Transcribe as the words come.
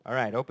All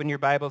right, open your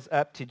Bibles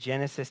up to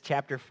Genesis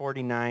chapter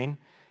 49.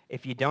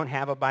 If you don't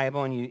have a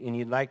Bible and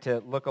you'd like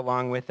to look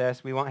along with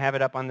us, we won't have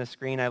it up on the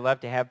screen. I love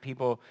to have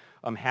people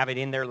have it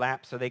in their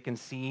lap so they can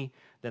see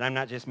that I'm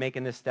not just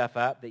making this stuff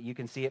up, that you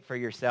can see it for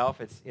yourself.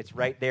 It's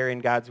right there in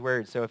God's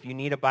Word. So if you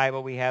need a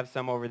Bible, we have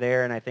some over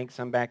there, and I think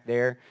some back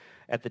there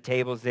at the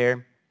tables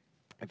there.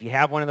 If you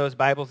have one of those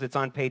Bibles, it's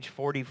on page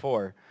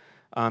 44,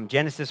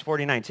 Genesis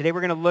 49. Today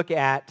we're going to look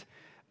at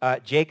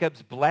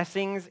Jacob's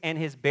blessings and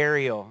his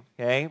burial.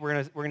 Okay,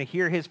 we're gonna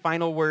hear his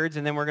final words,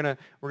 and then we're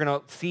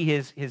gonna see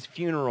his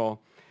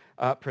funeral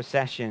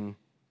procession.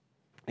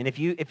 And if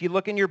you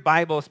look in your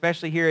Bible,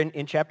 especially here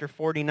in chapter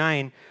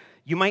 49,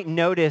 you might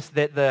notice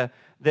that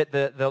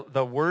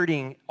the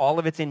wording, all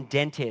of it's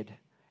indented,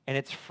 and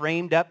it's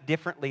framed up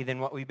differently than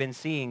what we've been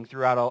seeing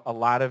throughout a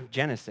lot of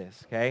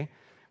Genesis. Okay,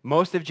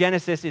 most of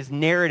Genesis is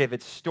narrative,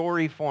 it's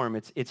story form,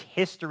 it's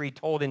history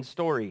told in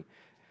story.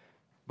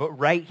 But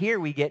right here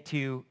we get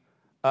to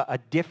a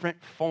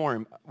different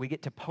form. We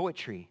get to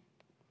poetry.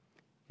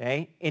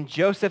 Okay? In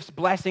Joseph's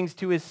blessings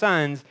to his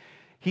sons,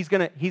 he's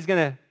gonna.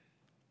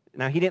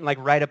 Now he didn't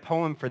write a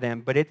poem for them,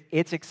 but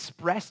it's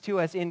expressed to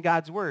us in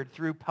God's word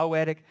through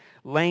poetic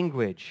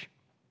language.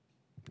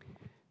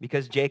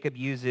 Because Jacob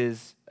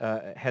has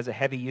a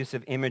heavy use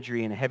of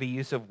imagery and a heavy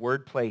use of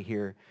wordplay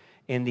here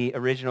in the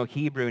original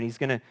Hebrew,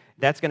 and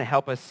that's gonna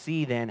help us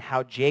see then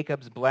how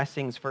Jacob's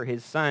blessings for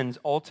his sons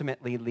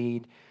ultimately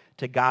lead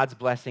to God's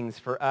blessings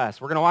for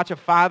us. We're going to watch a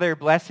father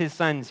bless his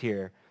sons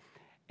here.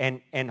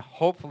 And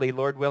hopefully,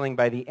 Lord willing,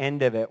 by the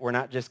end of it, we're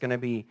not just going to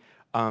be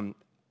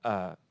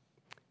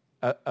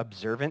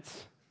observants.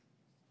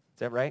 Is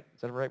that right?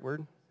 Is that a right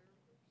word?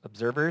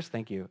 Observers,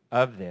 thank you,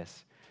 of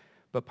this,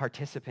 but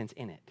participants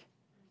in it.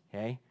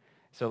 Okay?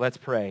 So let's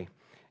pray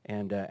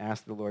and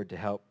ask the Lord to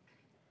help,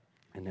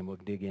 and then we'll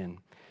dig in.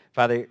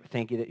 Father,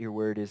 thank you that your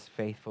word is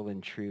faithful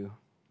and true.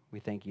 We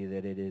thank you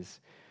that it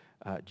is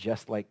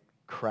just like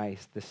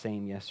Christ, the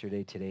same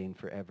yesterday, today, and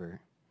forever.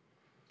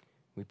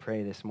 We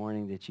pray this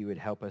morning that you would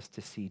help us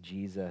to see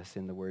Jesus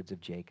in the words of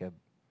Jacob,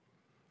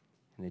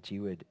 and that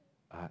you would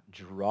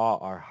draw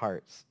our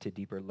hearts to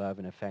deeper love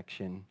and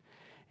affection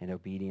and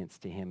obedience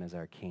to him as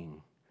our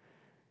King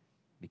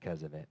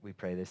because of it. We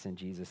pray this in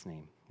Jesus'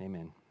 name.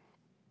 Amen.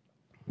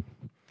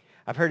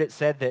 I've heard it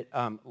said that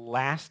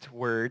last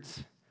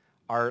words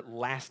are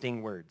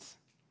lasting words.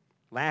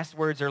 Last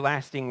words are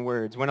lasting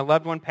words. When a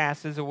loved one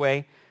passes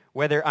away,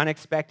 whether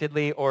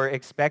unexpectedly or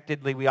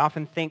expectedly, we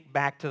often think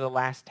back to the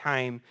last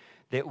time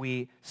that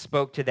we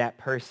spoke to that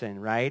person,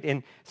 right?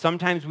 And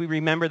sometimes we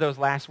remember those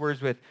last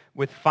words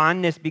with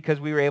fondness because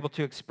we were able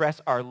to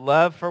express our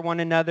love for one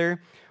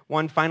another.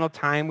 One final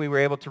time we were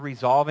able to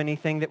resolve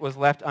anything that was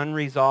left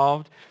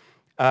unresolved.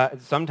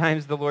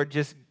 Sometimes the Lord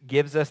just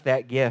gives us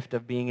that gift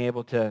of being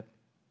able to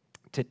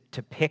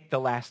pick the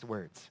last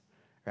words,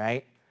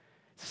 right?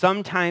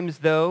 Sometimes,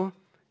 though,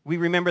 we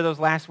remember those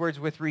last words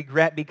with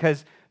regret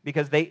because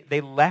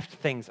they left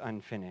things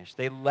unfinished.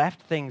 They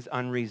left things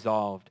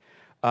unresolved.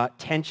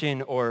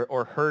 Tension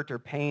or hurt or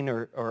pain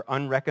or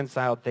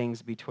unreconciled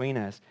things between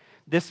us.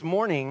 This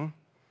morning,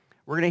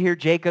 we're going to hear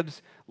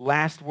Jacob's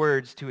last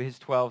words to his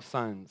 12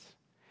 sons.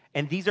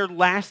 And these are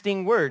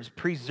lasting words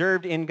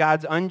preserved in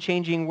God's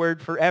unchanging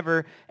word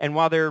forever. And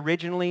while they're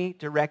originally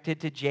directed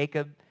to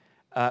Jacob,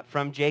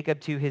 from Jacob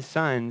to his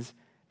sons,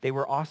 they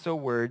were also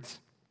words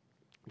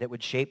that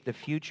would shape the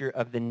future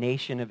of the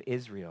nation of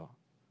Israel.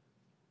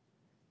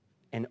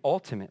 And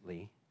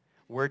ultimately,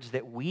 words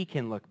that we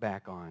can look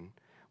back on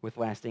with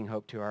lasting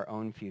hope to our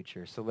own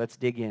future. So let's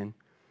dig in.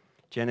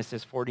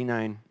 Genesis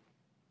 49,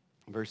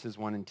 verses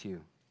 1 and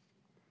 2.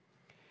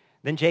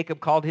 Then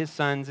Jacob called his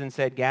sons and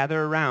said,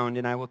 "Gather around,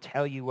 and I will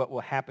tell you what will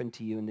happen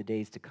to you in the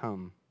days to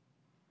come.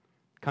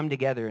 Come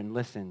together and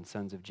listen,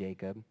 sons of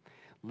Jacob.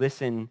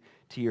 Listen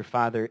to your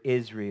father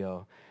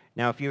Israel."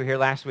 Now, if you were here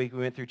last week, we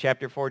went through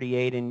chapter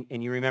 48,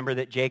 and you remember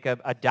that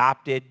Jacob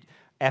adopted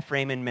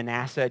Ephraim and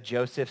Manasseh,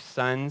 Joseph's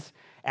sons.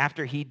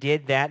 After he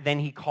did that, then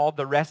he called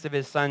the rest of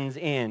his sons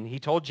in. He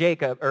told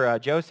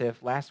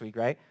Joseph last week,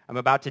 right? I'm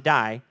about to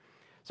die.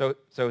 So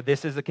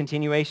this is a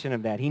continuation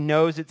of that. He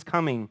knows it's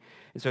coming.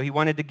 And so he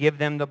wanted to give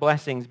them the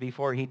blessings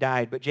before he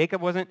died. But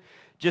Jacob wasn't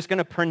just going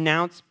to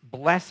pronounce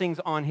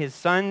blessings on his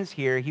sons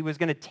here. He was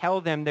going to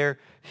tell them their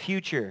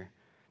future.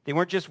 They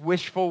weren't just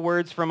wishful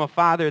words from a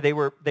father. They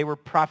were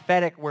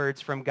prophetic words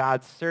from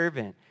God's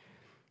servant.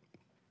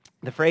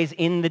 The phrase,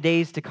 "in the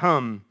days to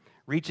come,"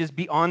 reaches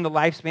beyond the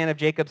lifespan of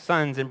Jacob's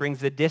sons and brings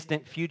the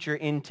distant future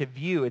into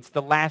view. It's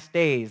the last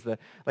days,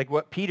 like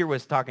what Peter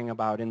was talking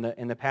about in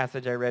the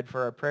passage I read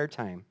for our prayer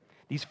time.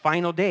 These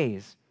final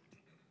days.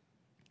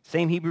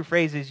 Same Hebrew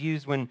phrase is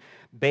used when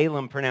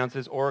Balaam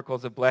pronounces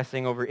oracles of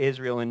blessing over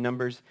Israel in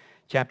Numbers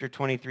chapter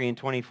 23 and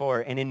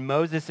 24. And in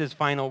Moses'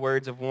 final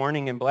words of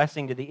warning and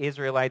blessing to the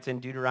Israelites in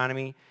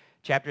Deuteronomy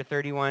chapter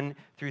 31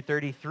 through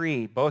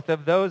 33. Both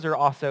of those are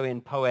also in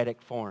poetic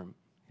form.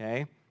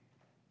 Okay?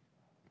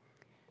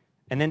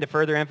 And then to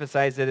further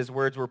emphasize that his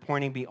words were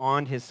pointing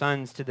beyond his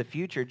sons to the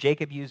future,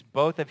 Jacob used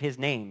both of his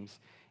names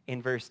in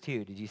verse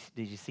 2. Did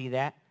you see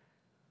that?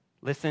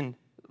 Listen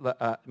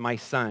my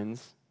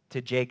sons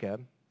to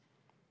Jacob,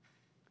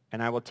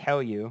 and I will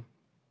tell you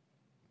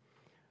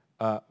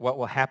what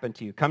will happen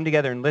to you. Come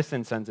together and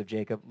listen, sons of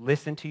Jacob.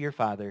 Listen to your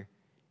father,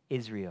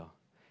 Israel.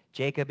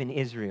 Jacob and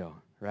Israel,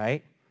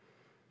 right?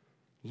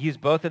 He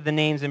used both of the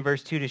names in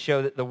verse 2 to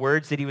show that the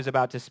words that he was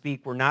about to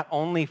speak were not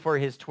only for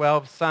his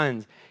 12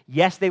 sons.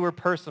 Yes, they were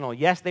personal.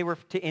 Yes, they were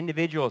to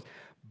individuals.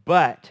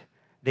 But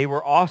they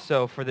were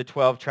also for the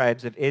 12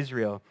 tribes of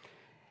Israel.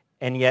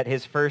 And yet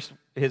his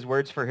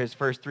words for his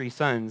first 3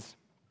 sons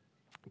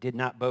did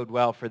not bode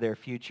well for their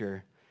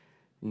future,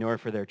 nor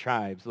for their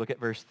tribes. Look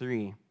at verse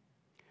 3.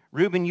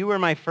 Reuben, you were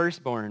my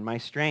firstborn, my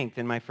strength,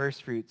 and my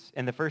firstfruits,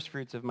 and the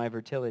firstfruits of my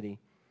virility.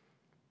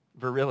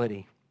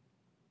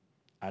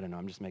 I don't know,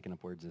 I'm just making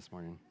up words this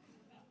morning.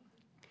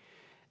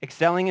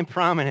 Excelling in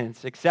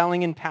prominence,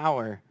 excelling in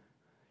power,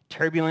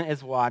 turbulent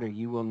as water,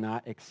 you will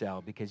not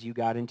excel, because you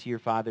got into your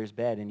father's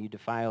bed and you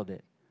defiled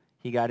it.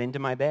 He got into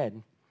my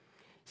bed.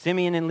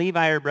 Simeon and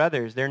Levi are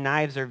brothers. Their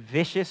knives are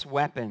vicious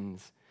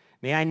weapons.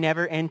 May I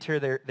never enter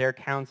their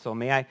council.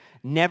 May I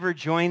never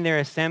join their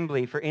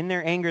assembly, for in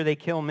their anger they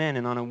kill men,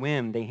 and on a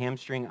whim they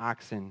hamstring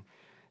oxen.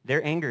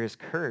 Their anger is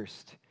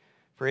cursed,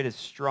 for it is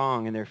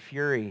strong, and their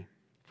fury,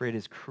 for it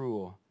is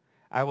cruel.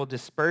 I will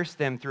disperse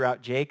them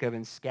throughout Jacob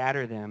and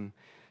scatter them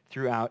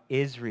throughout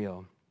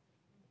Israel.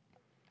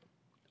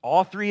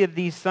 All 3 of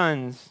these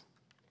sons,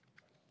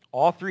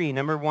 all 3,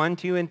 number 1,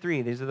 2, and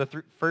 3, these are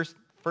the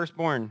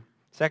firstborn,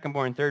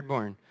 secondborn,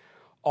 thirdborn.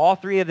 All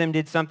 3 of them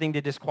did something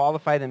to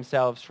disqualify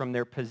themselves from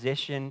their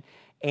position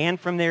and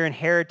from their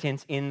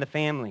inheritance in the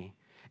family.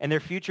 And their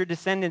future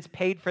descendants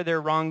paid for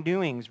their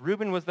wrongdoings.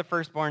 Reuben was the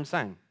firstborn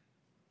son,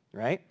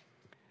 right?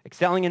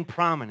 Excelling in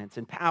prominence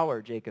and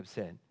power, Jacob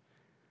said.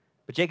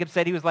 But Jacob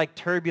said he was like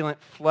turbulent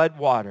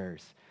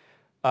floodwaters,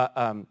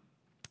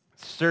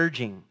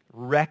 surging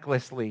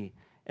recklessly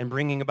and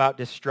bringing about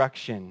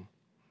destruction.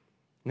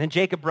 And then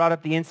Jacob brought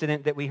up the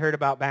incident that we heard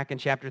about back in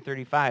chapter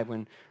 35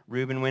 when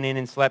Reuben went in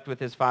and slept with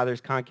his father's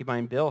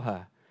concubine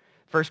Bilhah.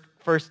 First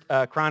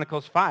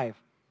Chronicles 5.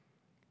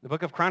 The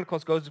book of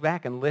Chronicles goes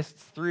back and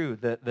lists through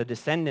the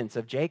descendants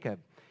of Jacob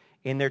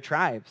in their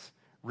tribes.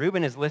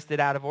 Reuben is listed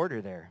out of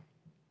order there.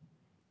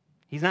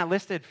 He's not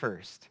listed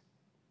first.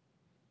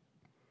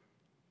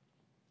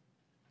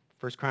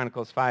 First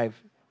Chronicles 5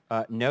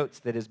 notes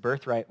that his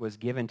birthright was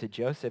given to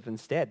Joseph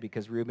instead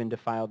because Reuben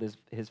defiled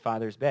his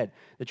father's bed.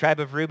 The tribe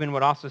of Reuben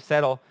would also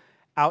settle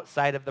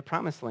outside of the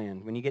promised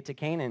land. When you get to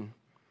Canaan,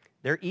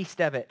 they're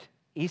east of it,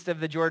 east of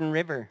the Jordan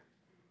River.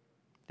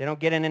 They don't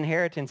get an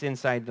inheritance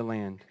inside the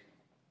land.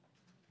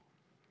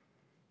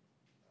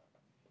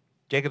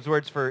 Jacob's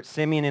words for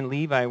Simeon and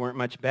Levi weren't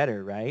much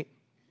better, right?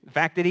 The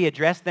fact that he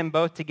addressed them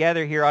both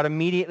together here ought to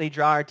immediately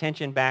draw our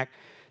attention back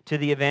to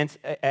the events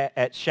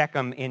at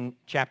Shechem in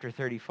chapter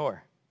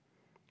 34,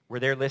 where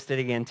they're listed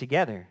again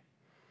together.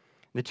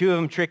 The 2 of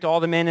them tricked all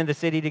the men in the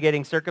city to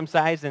getting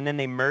circumcised, and then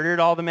they murdered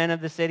all the men of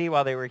the city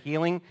while they were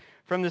healing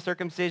from the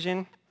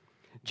circumcision.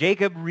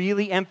 Jacob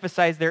really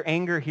emphasized their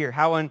anger here,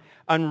 how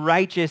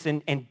unrighteous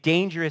and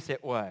dangerous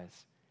it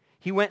was.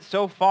 He went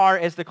so far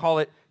as to call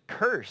it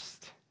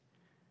cursed.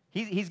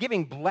 He's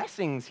giving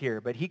blessings here,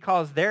 but he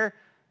calls their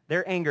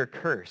anger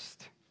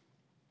cursed.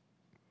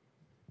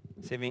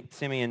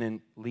 Simeon and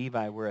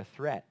Levi were a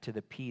threat to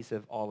the peace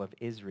of all of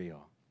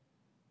Israel.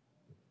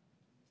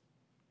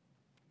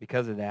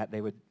 Because of that,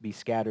 they would be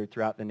scattered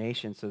throughout the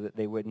nation so that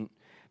they wouldn't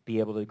be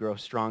able to grow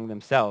strong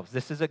themselves.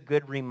 This is a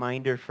good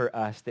reminder for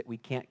us that we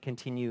can't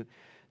continue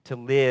to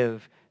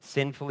live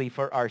sinfully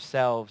for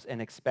ourselves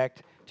and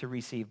expect to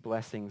receive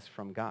blessings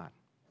from God.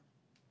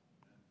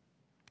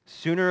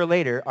 Sooner or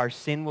later, our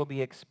sin will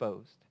be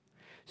exposed.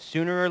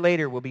 Sooner or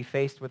later, we'll be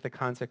faced with the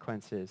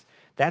consequences.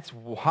 That's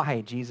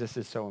why Jesus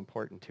is so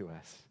important to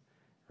us,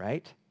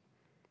 right?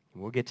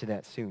 We'll get to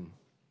that soon.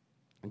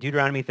 In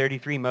Deuteronomy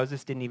 33,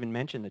 Moses didn't even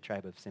mention the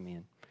tribe of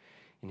Simeon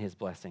in his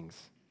blessings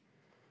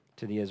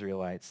to the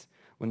Israelites.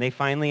 When they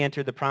finally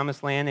entered the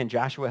promised land and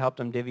Joshua helped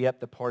them divvy up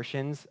the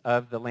portions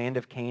of the land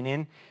of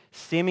Canaan,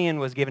 Simeon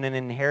was given an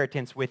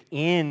inheritance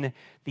within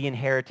the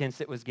inheritance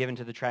that was given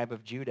to the tribe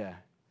of Judah.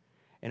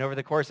 And over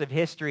the course of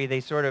history,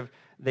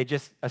 they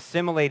just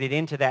assimilated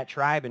into that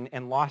tribe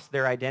and lost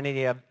their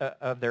identity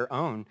of their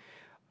own.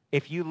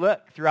 If you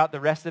look throughout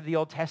the rest of the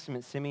Old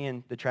Testament,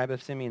 Simeon, the tribe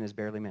of Simeon is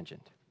barely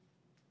mentioned.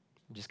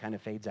 It just kind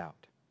of fades out.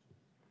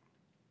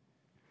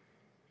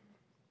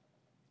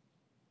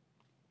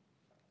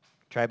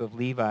 Tribe of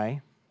Levi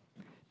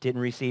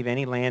didn't receive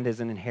any land as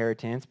an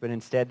inheritance, but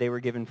instead they were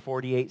given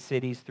 48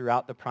 cities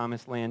throughout the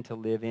promised land to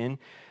live in.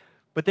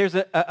 But there's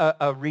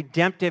a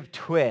redemptive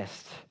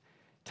twist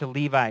to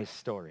Levi's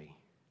story,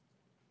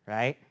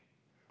 right?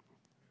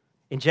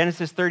 In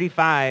Genesis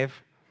 35,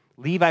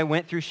 Levi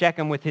went through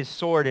Shechem with his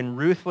sword and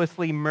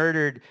ruthlessly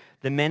murdered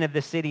the men of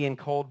the city in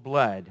cold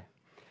blood.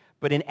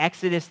 But in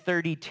Exodus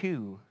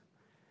 32,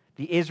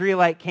 the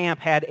Israelite camp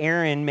had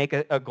Aaron make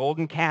a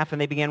golden calf,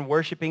 and they began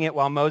worshiping it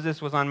while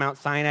Moses was on Mount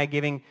Sinai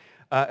getting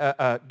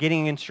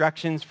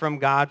instructions from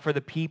God for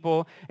the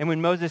people. And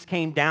when Moses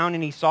came down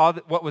and he saw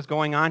what was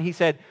going on, he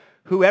said,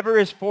 whoever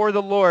is for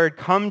the Lord,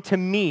 come to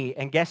me.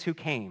 And guess who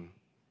came?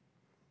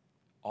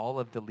 All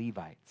of the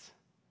Levites.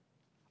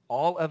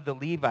 All of the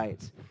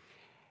Levites.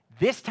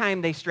 This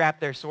time they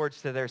strapped their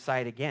swords to their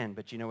side again,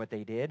 but you know what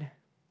they did?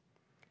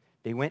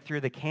 They went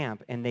through the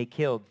camp and they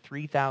killed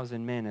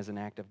 3,000 men as an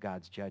act of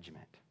God's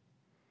judgment.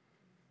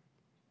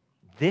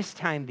 This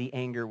time the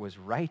anger was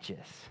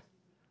righteous.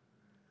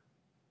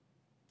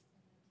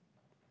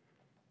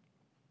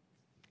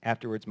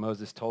 Afterwards,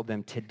 Moses told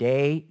them,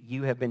 today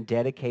you have been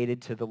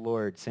dedicated to the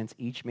Lord, since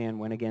each man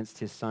went against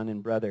his son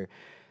and brother.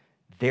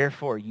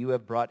 Therefore, you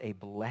have brought a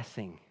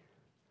blessing.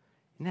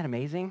 Isn't that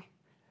amazing?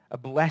 A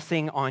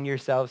blessing on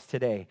yourselves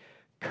today.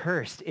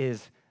 Cursed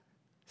is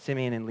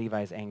Simeon and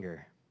Levi's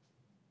anger.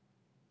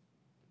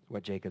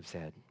 What Jacob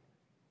said.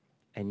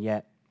 And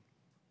yet,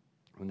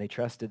 when they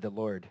trusted the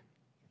Lord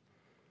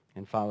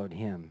and followed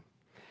him,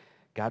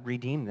 God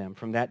redeemed them.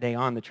 From that day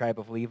on, the tribe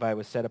of Levi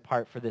was set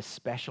apart for this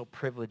special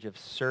privilege of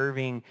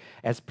serving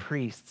as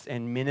priests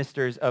and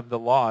ministers of the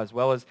law, as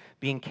well as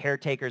being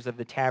caretakers of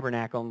the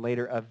tabernacle and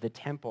later of the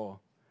temple.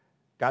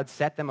 God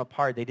set them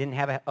apart. They didn't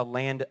have a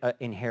land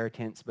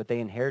inheritance, but they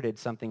inherited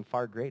something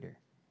far greater.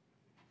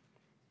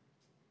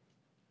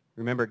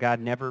 Remember,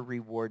 God never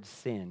rewards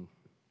sin,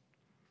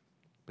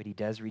 but he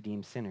does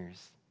redeem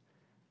sinners.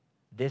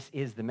 This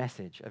is the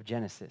message of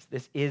Genesis.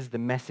 This is the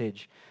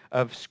message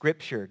of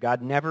Scripture.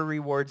 God never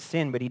rewards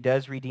sin, but he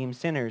does redeem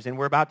sinners. And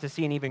we're about to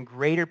see an even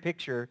greater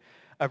picture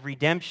of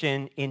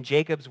redemption in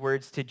Jacob's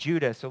words to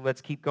Judah. So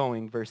let's keep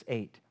going. Verse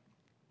 8.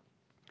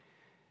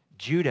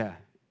 Judah,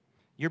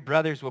 your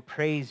brothers will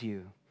praise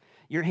you.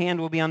 Your hand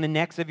will be on the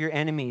necks of your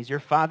enemies.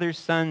 Your father's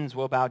sons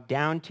will bow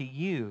down to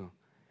you.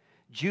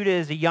 Judah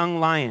is a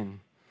young lion.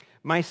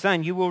 My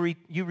son, you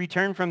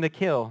return from the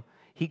kill.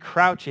 He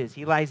crouches.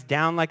 He lies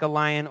down like a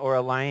lion or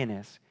a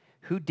lioness.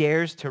 Who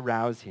dares to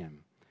rouse him?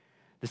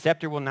 The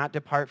scepter will not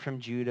depart from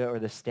Judah or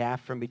the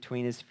staff from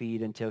between his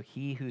feet until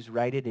he whose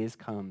right it is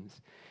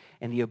comes,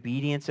 and the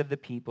obedience of the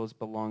peoples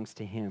belongs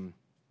to him.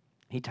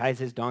 He ties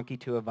his donkey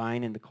to a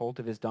vine and the colt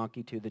of his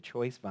donkey to the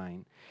choice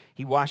vine.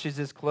 He washes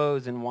his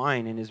clothes in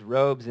wine and his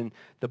robes in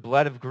the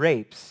blood of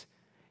grapes.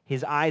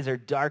 His eyes are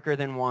darker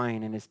than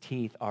wine and his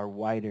teeth are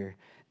whiter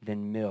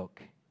than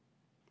milk.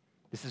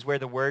 This is where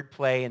the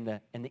wordplay and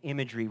the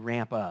imagery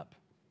ramp up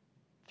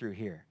through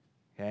here,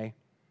 okay?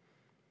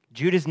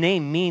 Judah's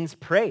name means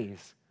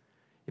praise.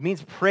 It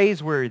means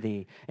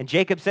praiseworthy. And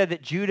Jacob said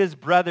that Judah's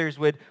brothers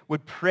would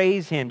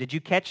praise him. Did you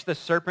catch the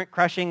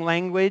serpent-crushing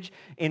language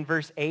in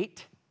verse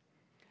 8?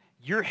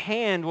 Your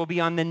hand will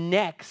be on the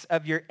necks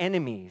of your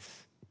enemies.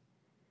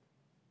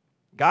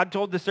 God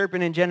told the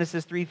serpent in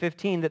Genesis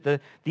 3:15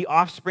 that the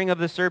offspring of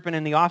the serpent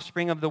and the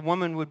offspring of the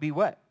woman would be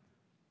what?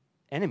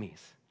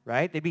 Enemies.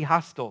 Right? They'd be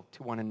hostile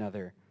to one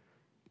another.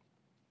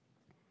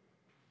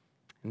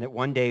 And that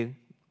one day,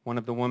 one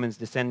of the woman's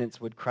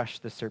descendants would crush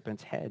the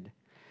serpent's head.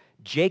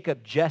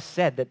 Jacob just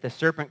said that the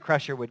serpent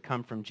crusher would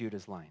come from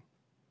Judah's line.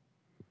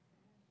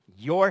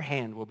 Your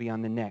hand will be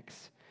on the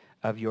necks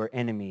of your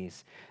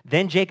enemies.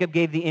 Then Jacob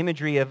gave the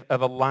imagery of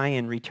a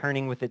lion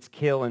returning with its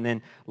kill and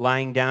then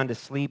lying down to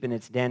sleep in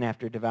its den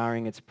after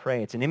devouring its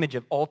prey. It's an image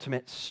of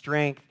ultimate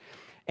strength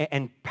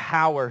and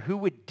power. Who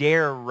would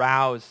dare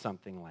rouse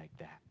something like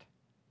that?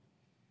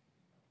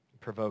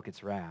 Provoke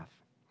its wrath.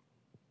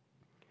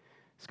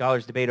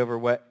 Scholars debate over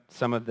what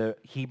some of the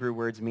Hebrew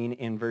words mean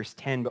in verse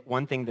 10, but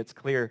one thing that's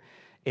clear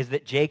is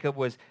that Jacob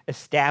was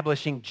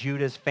establishing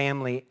Judah's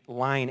family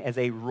line as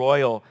a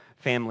royal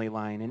family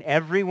line. And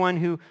everyone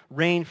who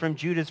reigned from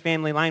Judah's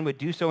family line would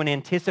do so in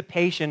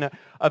anticipation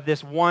of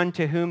this one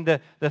to whom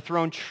the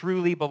throne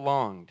truly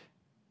belonged.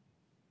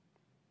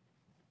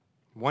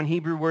 One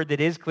Hebrew word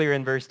that is clear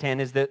in verse 10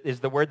 is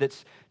the word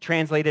that's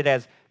translated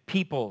as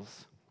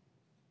peoples.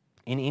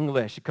 In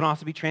English. It can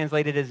also be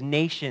translated as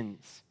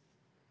nations.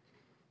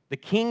 The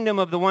kingdom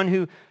of the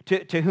one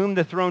to whom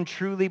the throne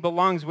truly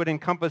belongs would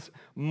encompass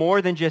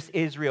more than just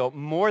Israel,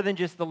 more than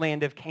just the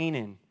land of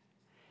Canaan.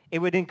 It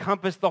would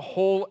encompass the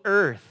whole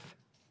earth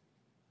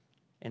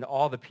and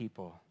all the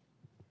people.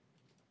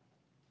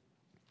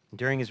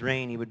 During his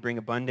reign, he would bring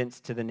abundance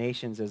to the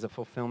nations as a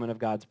fulfillment of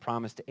God's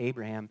promise to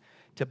Abraham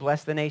to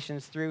bless the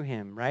nations through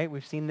him, right?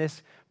 We've seen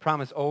this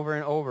promise over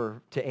and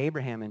over to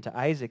Abraham and to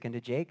Isaac and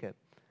to Jacob.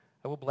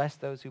 I will bless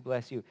those who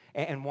bless you.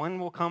 And one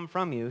will come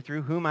from you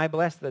through whom I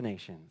bless the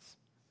nations.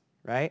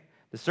 Right?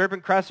 The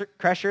serpent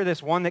crusher,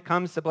 this one that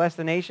comes to bless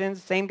the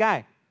nations, same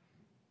guy.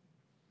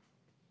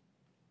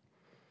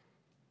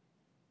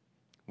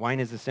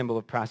 Wine is a symbol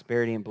of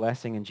prosperity and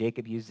blessing, and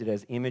Jacob used it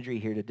as imagery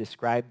here to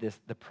describe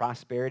the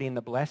prosperity and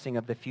the blessing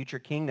of the future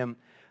kingdom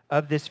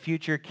of this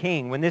future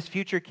king. When this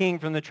future king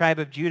from the tribe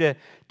of Judah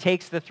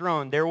takes the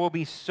throne, there will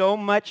be so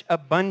much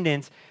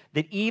abundance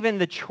that even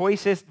the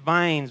choicest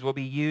vines will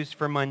be used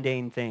for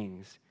mundane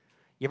things.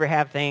 You ever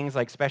have things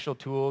like special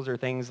tools or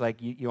things like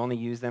you only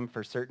use them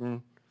for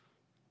certain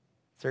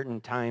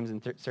times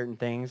and certain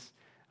things?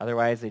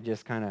 Otherwise, they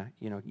just kind of,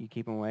 you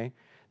keep them away.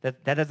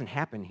 That doesn't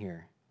happen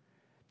here.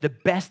 The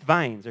best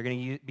vines are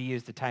going to be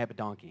used to tie up a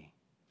donkey.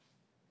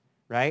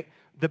 right?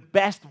 The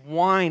best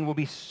wine will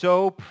be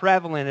so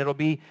prevalent, it'll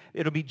be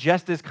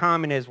just as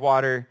common as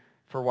water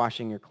for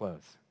washing your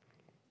clothes.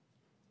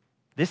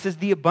 This is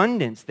the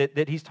abundance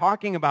that he's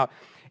talking about.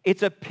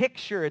 It's a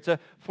picture, it's a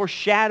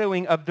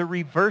foreshadowing of the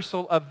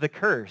reversal of the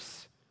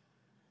curse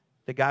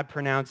that God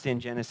pronounced in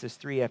Genesis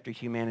 3 after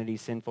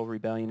humanity's sinful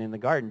rebellion in the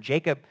garden.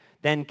 Jacob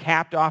then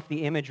capped off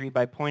the imagery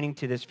by pointing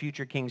to this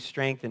future king's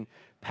strength and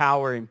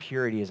power and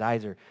purity. His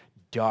eyes are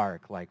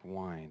dark like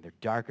wine. They're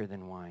darker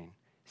than wine.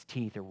 His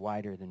teeth are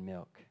whiter than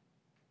milk.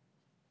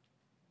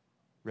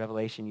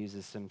 Revelation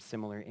uses some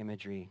similar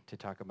imagery to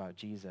talk about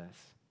Jesus.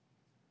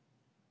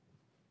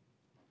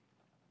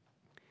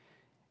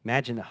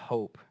 Imagine the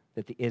hope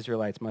that the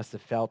Israelites must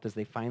have felt as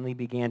they finally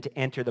began to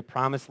enter the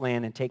promised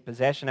land and take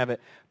possession of it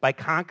by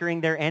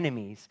conquering their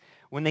enemies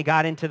when they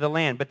got into the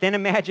land. But then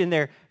imagine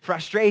their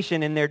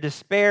frustration and their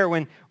despair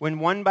when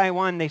one by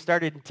one they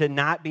started to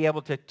not be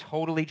able to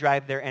totally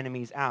drive their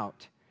enemies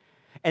out.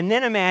 And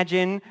then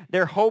imagine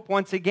their hope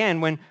once again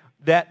when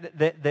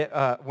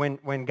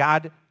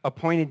God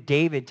appointed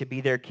David to be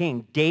their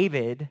king.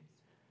 David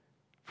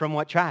from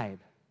what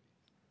tribe?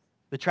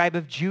 The tribe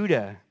of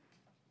Judah.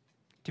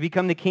 To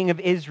become the king of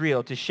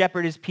Israel, to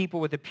shepherd his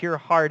people with a pure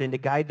heart and to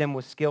guide them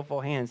with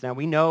skillful hands. Now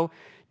we know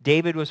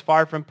David was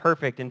far from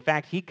perfect. In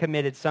fact, he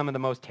committed some of the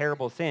most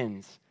terrible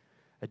sins.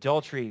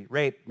 Adultery,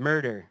 rape,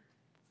 murder.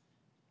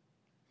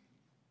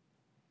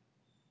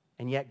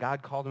 And yet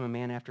God called him a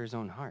man after his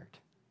own heart.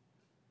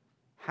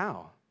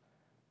 How?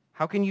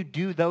 How can you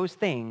do those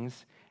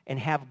things and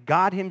have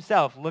God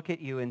himself look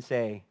at you and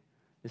say,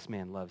 this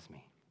man loves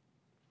me?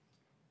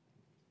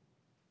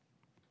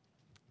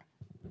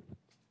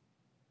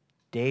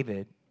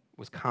 David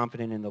was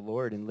confident in the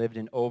Lord and lived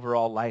an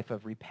overall life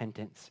of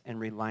repentance and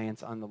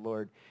reliance on the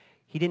Lord.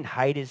 He didn't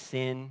hide his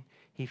sin.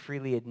 He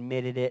freely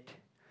admitted it,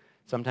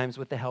 sometimes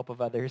with the help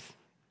of others,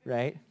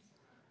 right?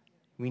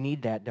 We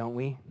need that, don't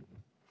we?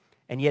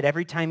 And yet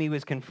every time he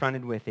was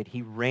confronted with it,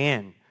 he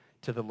ran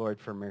to the Lord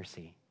for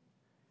mercy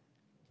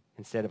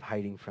instead of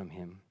hiding from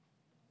him.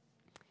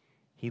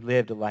 He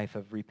lived a life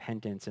of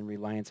repentance and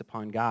reliance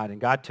upon God.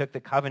 And God took the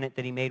covenant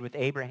that he made with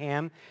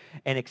Abraham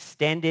and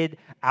extended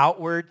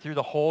outward through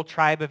the whole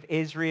tribe of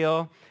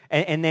Israel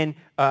and then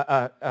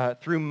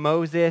through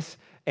Moses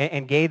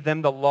and gave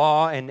them the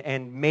law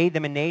and made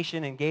them a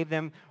nation and gave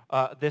them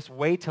this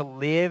way to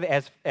live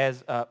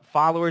as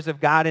followers of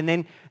God. And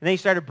then he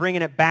started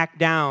bringing it back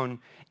down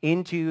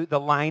into the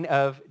line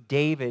of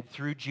David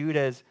through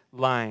Judah's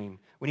line.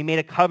 When he made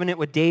a covenant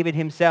with David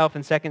himself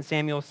in 2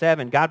 Samuel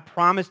 7, God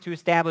promised to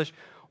establish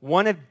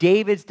one of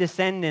David's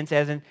descendants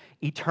as an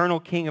eternal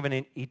king of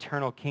an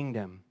eternal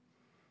kingdom.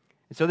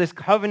 And so this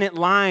covenant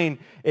line,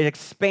 it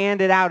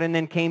expanded out and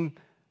then came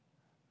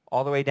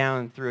all the way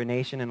down through a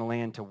nation and a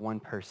land to one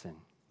person.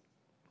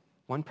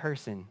 One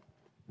person.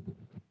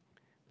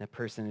 That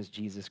person is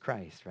Jesus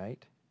Christ,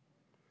 right?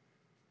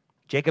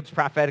 Jacob's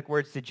prophetic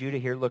words to Judah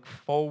here look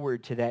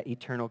forward to that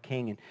eternal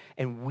king.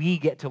 And we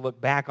get to look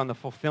back on the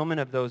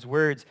fulfillment of those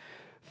words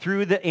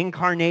through the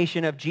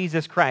incarnation of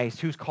Jesus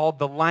Christ, who's called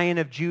the Lion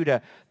of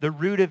Judah, the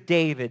Root of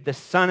David, the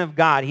Son of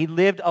God. He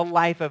lived a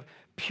life of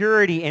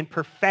purity and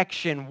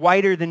perfection,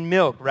 whiter than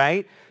milk,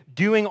 right?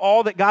 Doing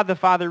all that God the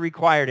Father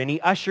required. And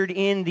he ushered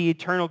in the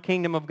eternal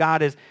kingdom of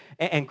God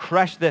and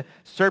crushed the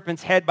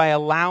serpent's head by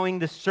allowing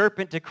the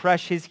serpent to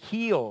crush his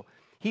heel.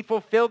 He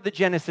fulfilled the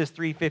Genesis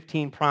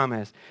 3:15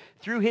 promise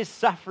through his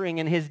suffering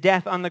and his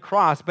death on the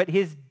cross. But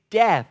his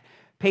death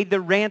paid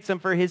the ransom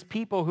for his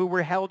people who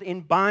were held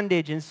in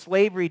bondage and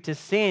slavery to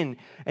sin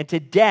and to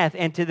death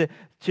and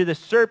to the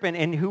serpent,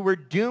 and who were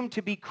doomed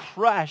to be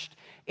crushed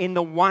in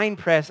the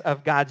winepress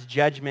of God's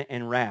judgment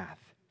and wrath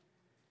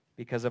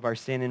because of our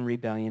sin and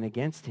rebellion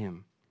against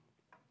him.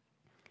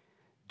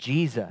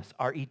 Jesus,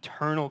 our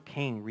eternal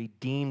King,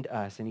 redeemed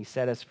us, and he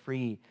set us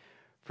free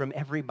from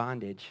every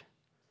bondage,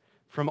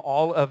 from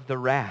all of the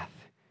wrath.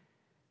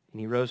 And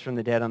he rose from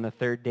the dead on the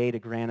third day to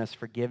grant us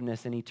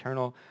forgiveness and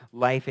eternal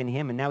life in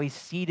him. And now he's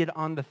seated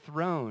on the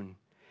throne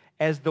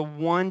as the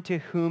one to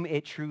whom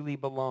it truly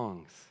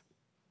belongs.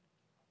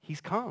 He's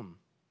come.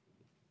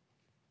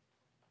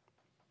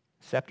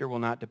 Scepter will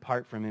not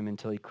depart from him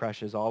until he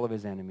crushes all of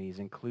his enemies,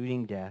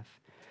 including death,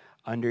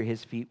 under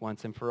his feet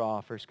once and for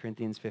all. 1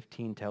 Corinthians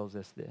 15 tells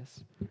us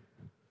this.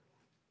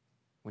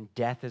 When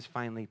death is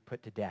finally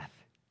put to death,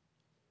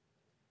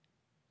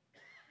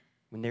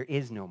 when there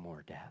is no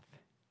more death,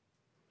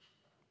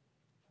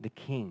 the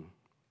King,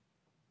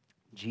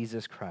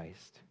 Jesus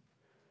Christ,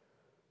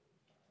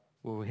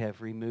 will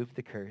have removed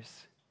the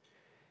curse,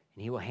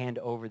 and he will hand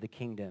over the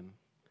kingdom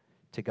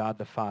to God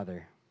the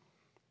Father.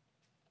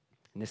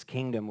 And this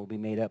kingdom will be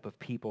made up of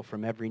people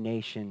from every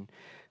nation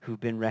who've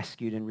been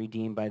rescued and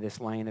redeemed by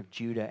this Lion of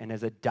Judah. And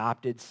as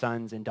adopted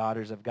sons and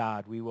daughters of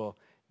God, we will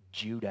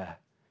Judah.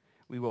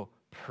 We will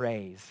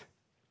praise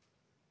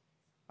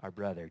our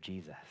brother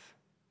Jesus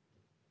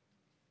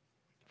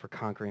for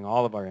conquering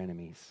all of our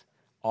enemies,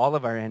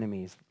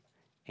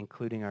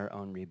 including our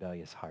own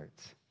rebellious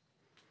hearts.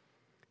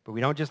 But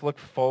we don't just look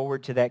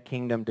forward to that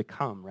kingdom to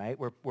come, right?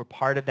 We're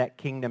part of that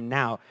kingdom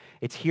now.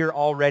 It's here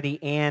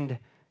already and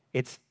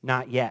it's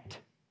not yet.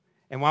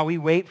 And while we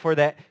wait for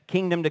that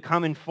kingdom to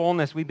come in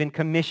fullness, we've been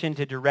commissioned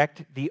to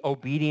direct the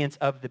obedience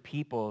of the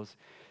peoples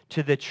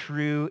to the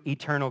true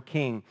eternal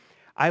king.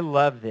 I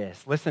love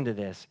this. Listen to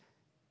this.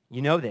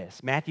 You know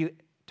this. Matthew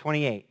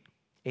 28,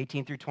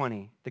 18 through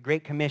 20, the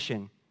Great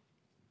Commission.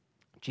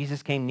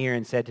 Jesus came near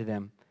and said to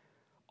them,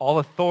 all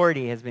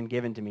authority has been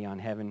given to me in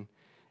heaven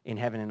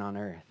and on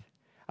earth.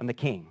 I'm the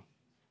king,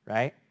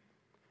 right?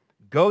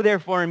 Go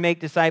therefore and make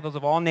disciples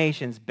of all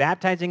nations,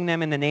 baptizing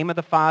them in the name of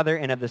the Father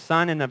and of the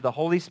Son and of the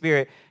Holy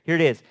Spirit. Here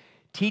it is.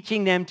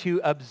 Teaching them to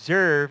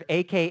observe,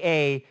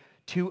 a.k.a.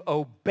 to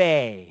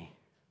obey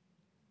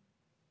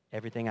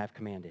everything I've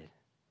commanded.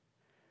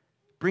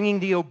 Bringing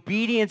the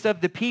obedience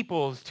of the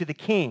peoples to the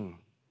king.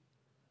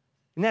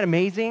 Isn't that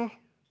amazing?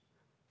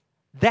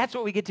 That's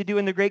what we get to do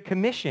in the Great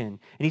Commission.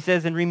 And he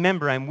says, and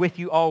remember, I'm with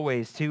you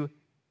always to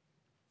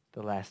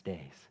the last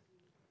days,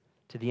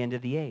 to the end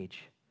of the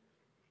age.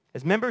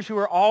 As members who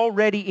are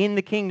already in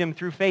the kingdom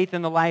through faith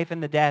in the life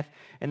and the death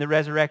and the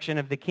resurrection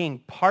of the king,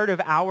 part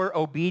of our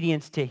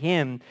obedience to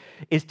him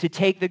is to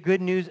take the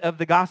good news of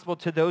the gospel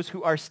to those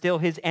who are still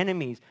his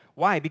enemies.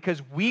 Why?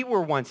 Because we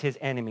were once his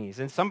enemies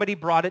and somebody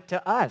brought it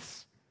to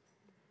us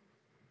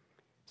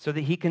so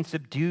that he can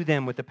subdue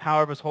them with the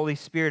power of his Holy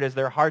Spirit as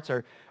their hearts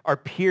are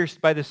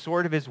pierced by the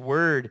sword of his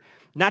word,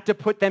 not to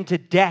put them to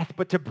death,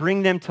 but to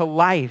bring them to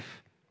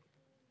life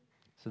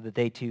so that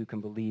they too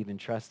can believe and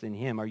trust in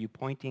him. Are you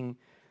pointing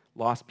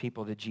lost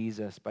people to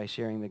Jesus by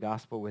sharing the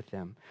gospel with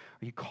them?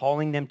 Are you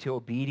calling them to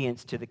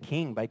obedience to the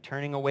king by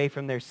turning away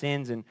from their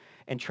sins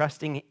and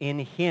trusting in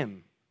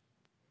him?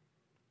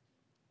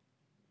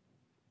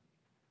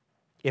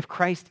 If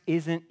Christ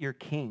isn't your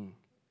king,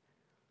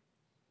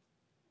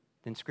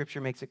 then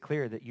Scripture makes it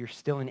clear that you're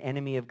still an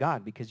enemy of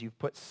God because you've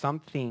put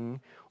something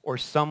or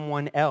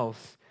someone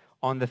else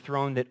on the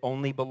throne that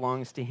only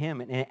belongs to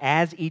him. And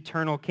as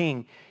eternal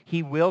king,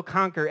 he will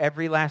conquer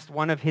every last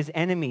one of his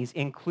enemies,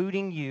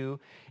 including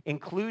you,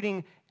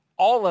 including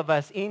all of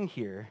us in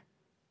here,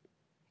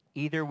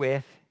 either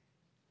with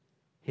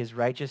his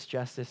righteous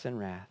justice and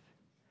wrath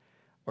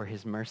or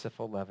his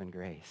merciful love and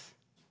grace.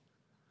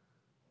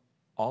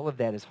 All of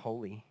that is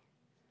holy.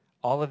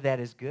 All of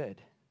that is good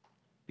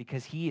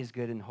because he is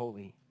good and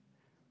holy.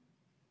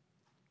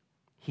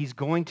 He's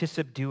going to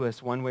subdue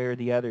us one way or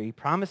the other. He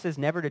promises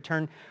never to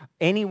turn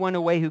anyone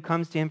away who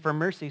comes to him for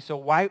mercy. So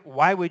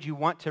why would you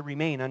want to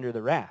remain under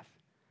the wrath?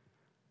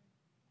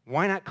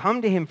 Why not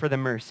come to him for the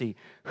mercy?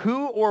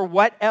 Who or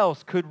what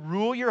else could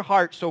rule your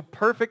heart so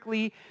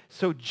perfectly,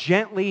 so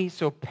gently,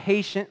 so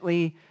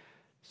patiently,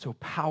 so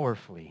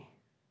powerfully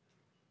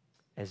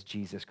as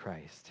Jesus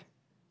Christ?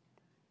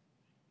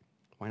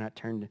 Why not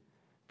turn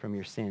from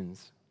your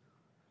sins,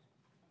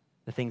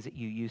 the things that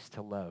you used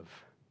to love?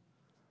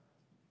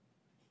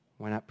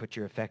 Why not put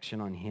your affection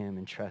on him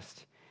and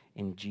trust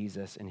in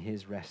Jesus and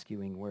his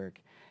rescuing work?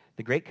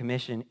 The Great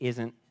Commission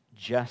isn't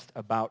just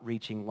about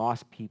reaching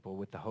lost people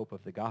with the hope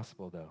of the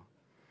gospel, though.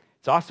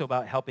 It's also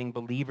about helping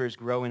believers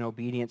grow in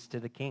obedience to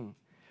the king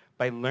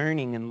by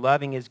learning and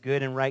loving his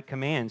good and right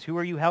commands. Who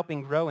are you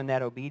helping grow in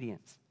that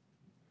obedience?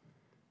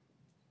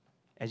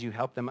 As you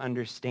help them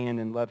understand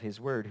and love his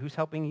word, who's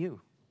helping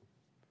you?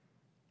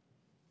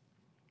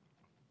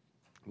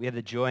 We have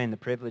the joy and the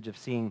privilege of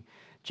seeing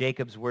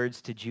Jacob's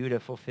words to Judah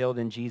fulfilled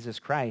in Jesus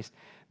Christ.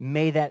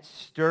 May that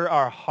stir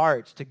our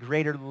hearts to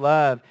greater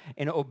love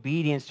and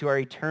obedience to our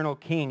eternal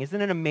King.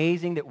 Isn't it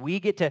amazing that we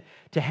get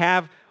to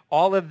have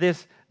all of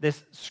this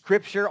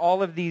scripture,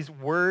 all of these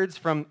words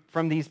from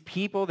these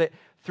people that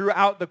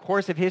throughout the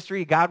course of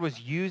history God was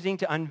using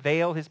to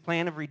unveil his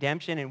plan of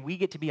redemption, and we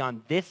get to be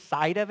on this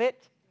side of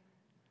it,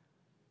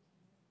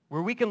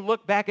 where we can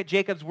look back at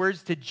Jacob's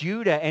words to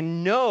Judah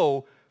and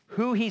know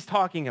who he's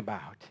talking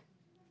about.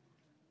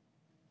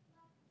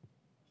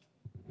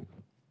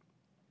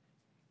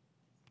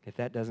 If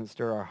that doesn't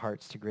stir our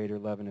hearts to greater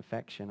love and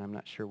affection, I'm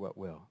not sure what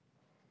will.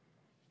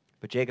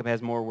 But Jacob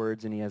has more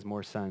words and he has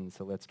more sons,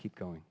 so let's keep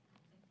going.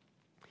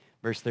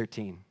 Verse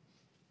 13.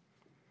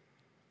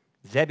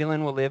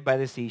 Zebulun will live by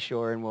the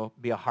seashore and will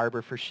be a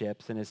harbor for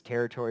ships, and his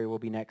territory will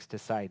be next to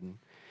Sidon.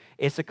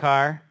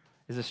 Issachar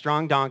is a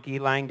strong donkey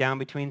lying down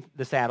between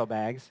the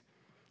saddlebags.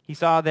 He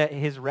saw that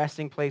his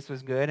resting place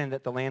was good and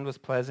that the land was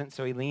pleasant,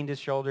 so he leaned his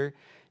shoulder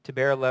to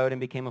bear a load and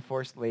became a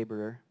forced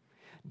laborer.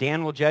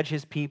 Dan will judge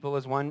his people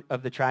as one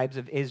of the tribes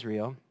of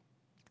Israel.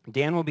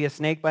 Dan will be a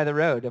snake by the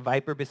road, a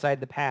viper beside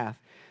the path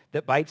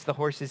that bites the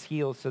horse's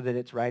heels so that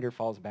its rider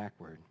falls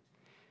backward.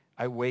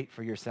 I wait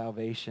for your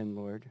salvation,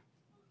 Lord.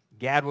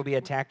 Gad will be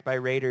attacked by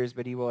raiders,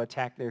 but he will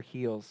attack their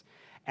heels.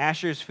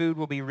 Asher's food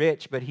will be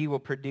rich, but he will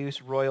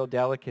produce royal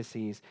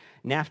delicacies.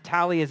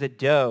 Naphtali is a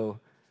doe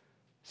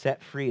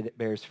set free that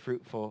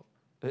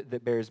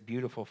bears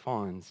beautiful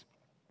fawns.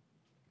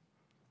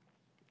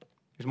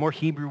 There's more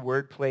Hebrew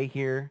wordplay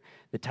here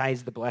that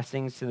ties the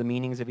blessings to the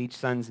meanings of each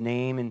son's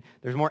name. And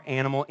there's more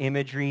animal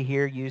imagery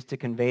here used to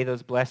convey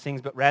those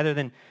blessings. But rather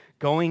than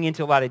going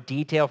into a lot of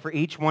detail for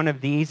each one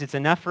of these, it's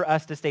enough for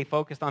us to stay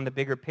focused on the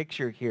bigger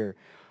picture here.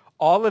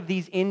 All of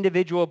these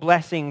individual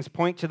blessings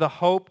point to the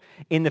hope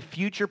in the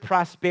future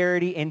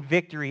prosperity and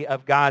victory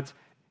of God's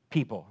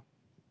people.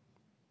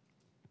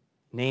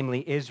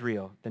 Namely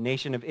Israel, the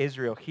nation of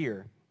Israel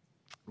here,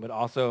 but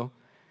also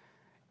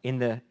in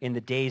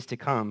the days to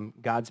come,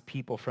 God's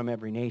people from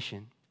every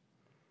nation.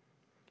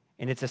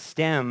 And it's a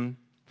stem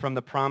from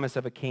the promise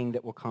of a king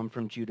that will come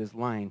from Judah's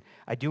line.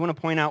 I do want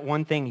to point out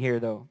one thing here,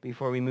 though,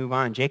 before we move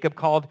on. Jacob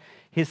called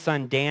his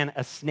son Dan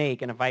a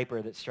snake and a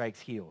viper that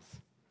strikes heels,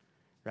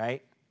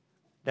 right?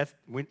 That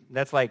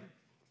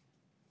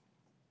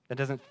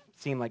doesn't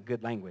seem like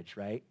good language,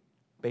 right?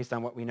 Based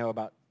on what we know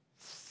about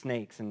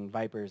snakes and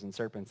vipers and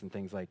serpents and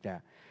things like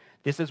that.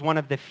 This is one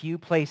of the few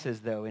places,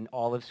 though, in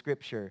all of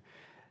Scripture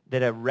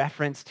that a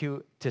reference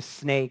to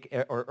snake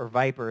or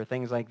viper or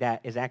things like that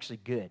is actually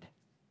good.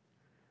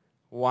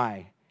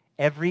 Why?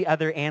 Every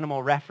other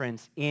animal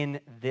reference in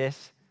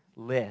this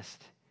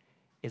list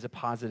is a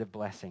positive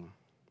blessing.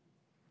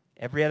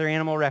 Every other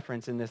animal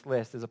reference in this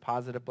list is a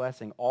positive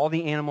blessing. All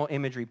the animal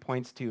imagery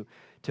points to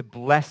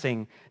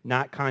blessing,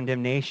 not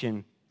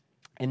condemnation.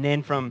 And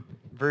then from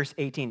verse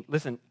 18,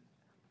 listen,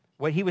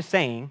 what he was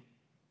saying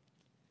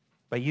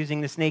by using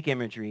the snake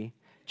imagery,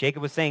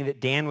 Jacob was saying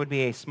that Dan would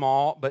be a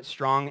small but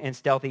strong and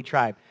stealthy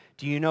tribe.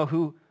 Do you know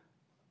who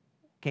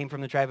came from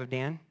the tribe of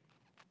Dan?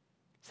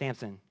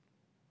 Samson.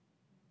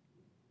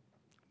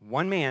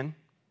 One man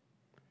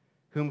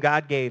whom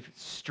God gave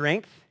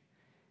strength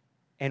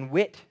and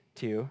wit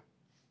to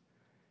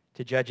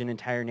judge an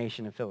entire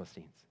nation of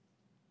Philistines.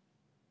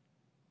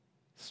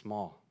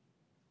 Small,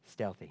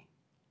 stealthy,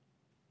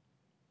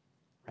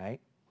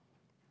 right?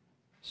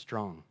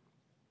 Strong.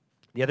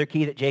 The other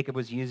key that Jacob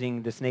was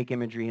using the snake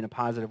imagery in a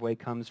positive way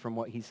comes from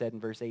what he said in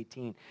verse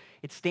 18.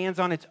 It stands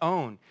on its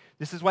own.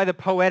 This is why the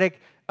poetic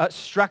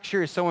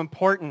structure is so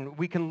important.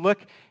 We can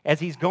look as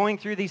he's going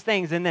through these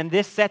things, and then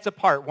this sets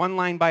apart one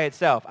line by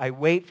itself. I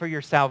wait for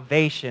your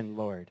salvation,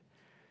 Lord.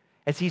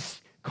 As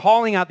he's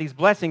calling out these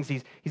blessings,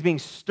 he's being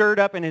stirred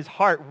up in his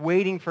heart,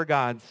 waiting for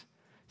God's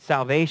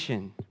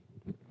salvation.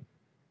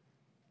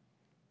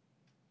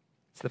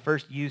 It's the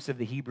first use of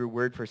the Hebrew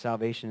word for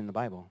salvation in the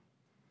Bible.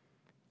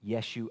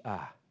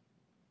 Yeshua.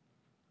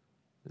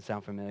 Does it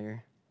sound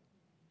familiar?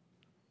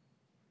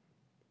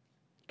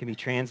 It can be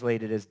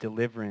translated as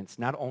deliverance.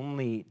 Not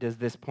only does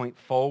this point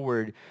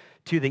forward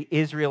to the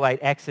Israelite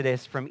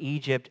exodus from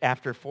Egypt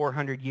after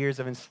 400 years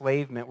of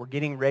enslavement. We're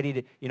getting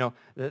ready to,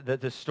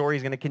 the story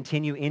is going to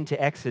continue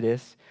into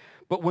Exodus.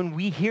 But when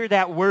we hear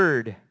that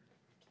word,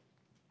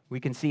 we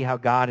can see how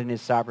God in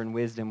his sovereign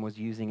wisdom was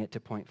using it to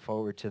point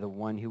forward to the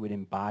one who would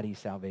embody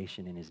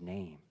salvation in his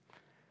name.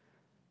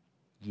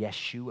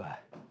 Yeshua,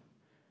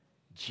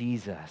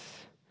 Jesus,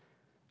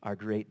 our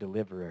great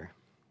deliverer.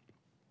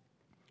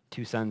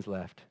 2 sons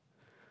left.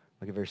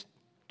 Look at verse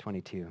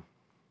 22.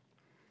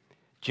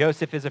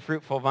 Joseph is a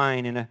fruitful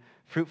vine and a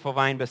fruitful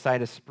vine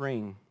beside a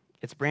spring.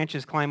 Its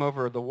branches climb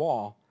over the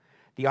wall.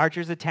 The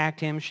archers attacked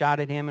him, shot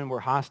at him, and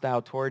were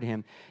hostile toward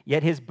him.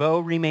 Yet his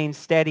bow remained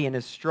steady, and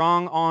his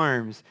strong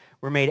arms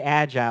were made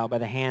agile by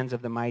the hands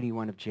of the mighty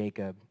one of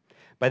Jacob.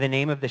 By the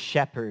name of the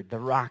shepherd, the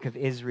rock of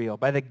Israel,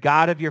 by the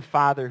God of your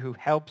father who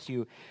helps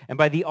you, and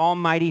by the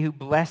Almighty who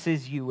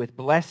blesses you with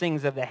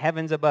blessings of the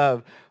heavens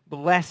above,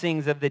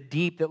 blessings of the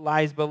deep that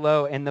lies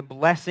below, and the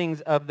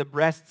blessings of the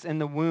breasts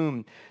and the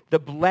womb. The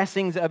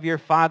blessings of your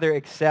father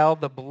excel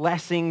the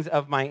blessings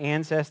of my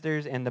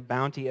ancestors and the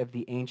bounty of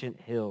the ancient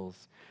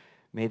hills.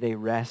 May they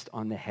rest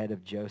on the head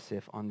of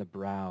Joseph, on the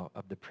brow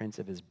of the prince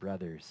of his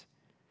brothers.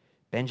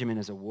 Benjamin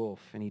is a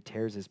wolf, and he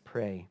tears his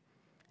prey.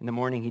 In the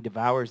morning he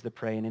devours the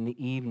prey, and in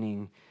the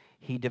evening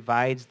he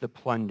divides the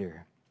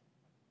plunder.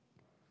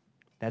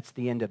 That's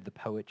the end of the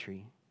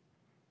poetry.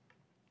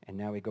 And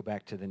now we go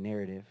back to the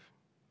narrative.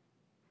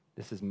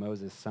 This is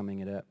Moses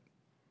summing it up.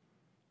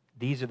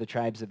 These are the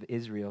tribes of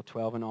Israel,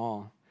 12 in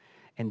all.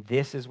 And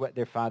this is what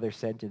their father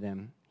said to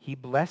them. He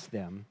blessed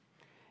them,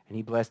 and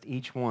he blessed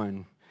each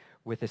one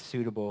with a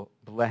suitable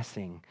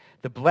blessing.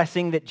 The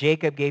blessing that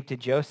Jacob gave to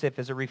Joseph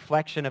is a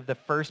reflection of the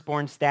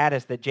firstborn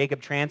status that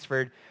Jacob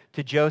transferred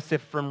to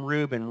Joseph from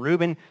Reuben.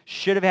 Reuben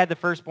should have had the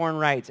firstborn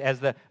rights as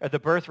the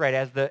birthright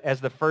as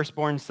the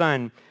firstborn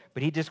son,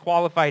 but he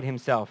disqualified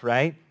himself,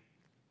 right?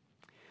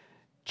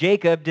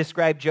 Jacob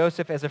described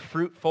Joseph as a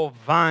fruitful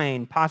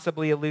vine,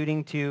 possibly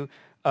alluding to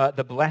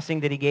the blessing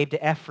that he gave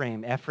to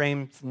Ephraim.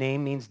 Ephraim's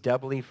name means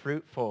doubly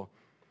fruitful.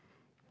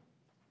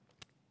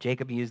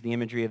 Jacob used the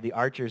imagery of the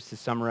archers to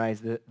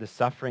summarize the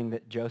suffering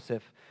that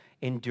Joseph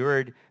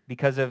endured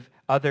because of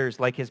others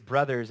like his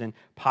brothers and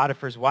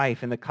Potiphar's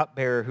wife and the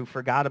cupbearer who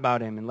forgot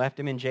about him and left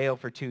him in jail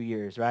for 2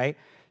 years, right?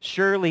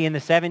 Surely in the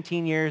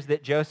 17 years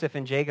that Joseph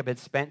and Jacob had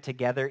spent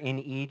together in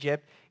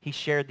Egypt, he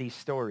shared these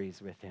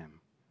stories with him.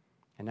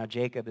 And now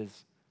Jacob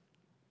is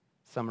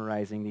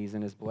summarizing these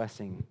in his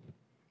blessing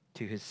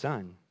to his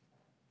son.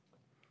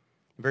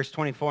 Verse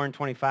 24 and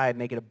 25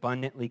 make it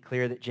abundantly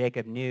clear that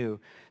Jacob knew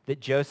that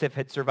Joseph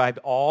had survived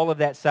all of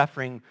that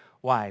suffering.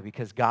 Why?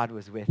 Because God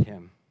was with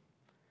him.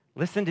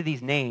 Listen to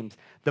these names.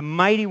 The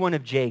mighty one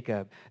of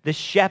Jacob, the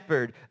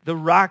shepherd, the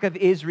rock of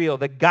Israel,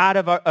 the God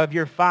of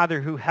your father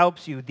who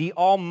helps you, the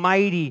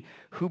almighty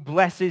who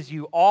blesses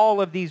you. All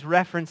of these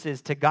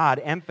references to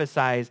God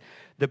emphasize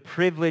the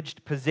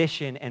privileged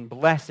position and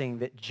blessing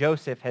that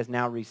Joseph has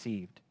now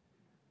received.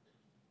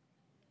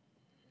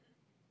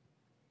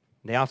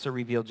 They also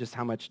reveal just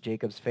how much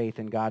Jacob's faith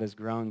in God has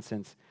grown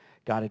since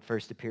God had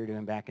first appeared to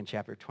him back in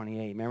chapter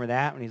 28. Remember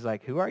that? When he's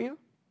like, who are you?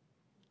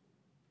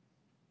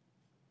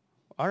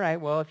 All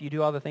right, well, if you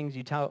do all the things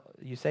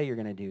you say you're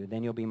going to do,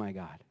 then you'll be my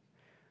God.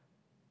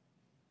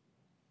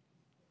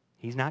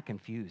 He's not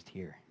confused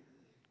here.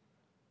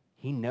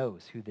 He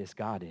knows who this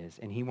God is,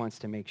 and he wants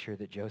to make sure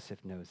that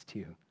Joseph knows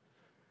too.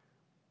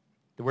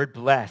 The word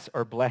bless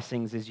or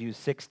blessings is used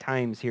 6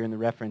 times here in the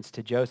reference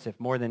to Joseph,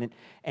 more than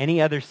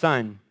any other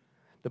son.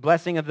 The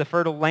blessing of the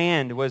fertile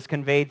land was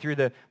conveyed through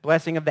the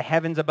blessing of the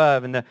heavens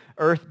above and the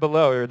earth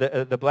below, or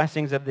the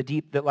blessings of the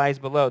deep that lies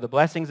below. The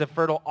blessings of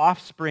fertile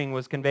offspring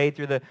was conveyed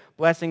through the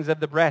blessings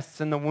of the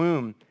breasts and the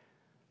womb.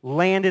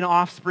 Land and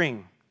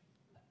offspring,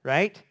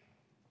 right?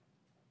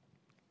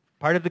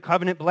 Part of the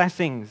covenant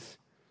blessings.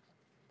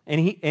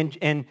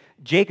 And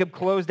Jacob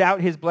closed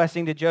out his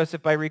blessing to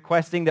Joseph by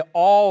requesting that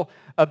all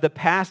of the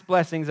past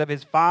blessings of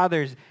his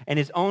fathers and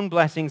his own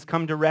blessings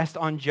come to rest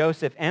on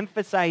Joseph,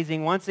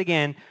 emphasizing once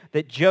again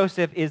that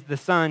Joseph is the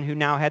son who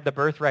now had the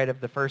birthright of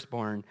the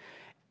firstborn,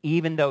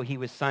 even though he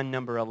was son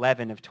number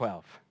 11 of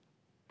 12.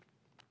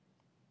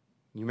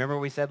 You remember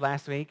what we said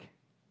last week?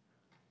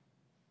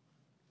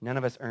 None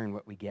of us earn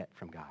what we get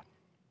from God.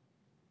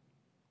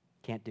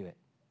 Can't do it.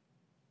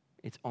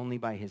 It's only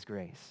by his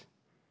grace.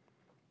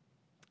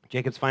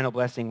 Jacob's final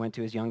blessing went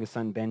to his youngest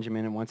son,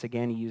 Benjamin, and once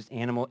again he used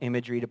animal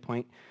imagery to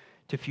point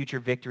to future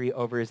victory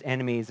over his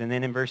enemies. And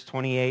then in verse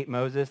 28,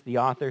 Moses, the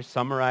author,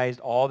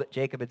 summarized all that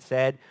Jacob had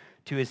said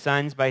to his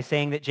sons by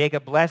saying that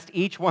Jacob blessed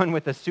each one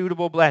with a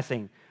suitable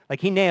blessing.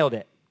 Like he nailed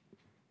it,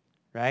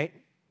 right?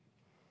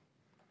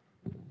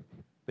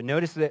 But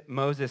notice that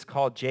Moses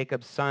called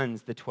Jacob's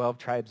sons the 12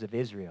 tribes of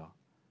Israel.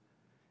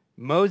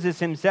 Moses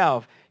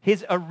himself,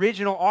 his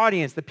original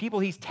audience, the people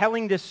he's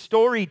telling this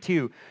story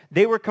to,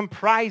 they were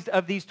comprised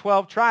of these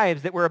 12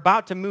 tribes that were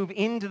about to move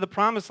into the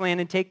promised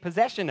land and take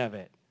possession of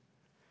it.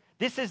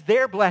 This is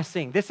their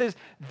blessing. This is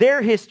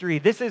their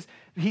history.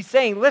 He's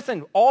saying,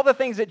 listen, all the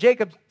things that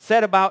Jacob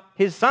said about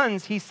his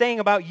sons, he's saying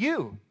about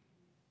you.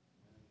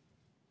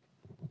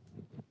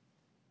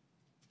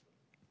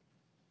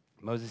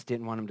 Moses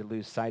didn't want him to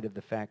lose sight of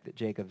the fact that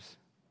Jacob's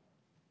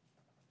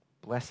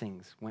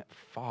blessings went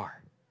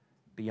far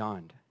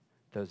beyond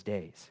those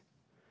days.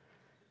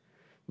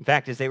 In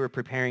fact, as they were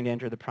preparing to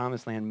enter the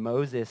promised land,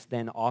 Moses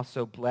then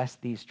also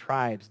blessed these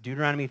tribes.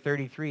 Deuteronomy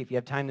 33, if you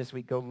have time this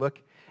week, go look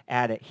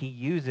at it. He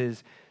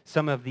uses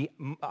some of the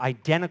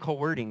identical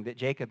wording that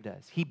Jacob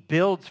does. He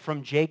builds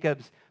from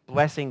Jacob's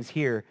blessings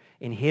here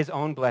in his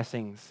own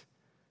blessings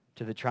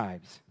to the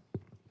tribes.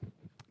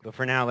 But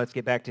for now, let's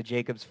get back to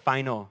Jacob's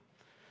final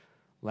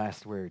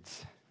last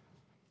words.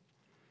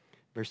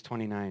 Verse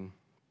 29.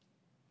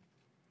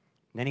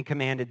 Then he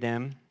commanded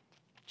them,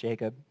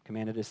 Jacob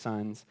commanded his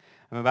sons,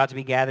 I'm about to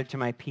be gathered to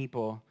my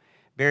people.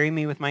 Bury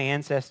me with my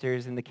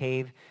ancestors in the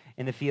cave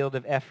in the field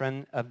of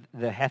Ephron of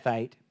the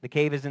Hethite. The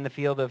cave is in the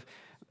field of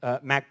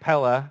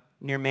Machpelah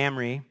near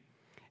Mamre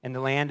in the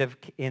land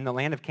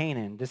of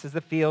Canaan. This is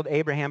the field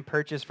Abraham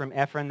purchased from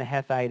Ephron the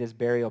Hethite as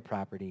burial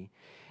property.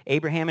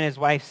 Abraham and his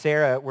wife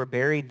Sarah were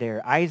buried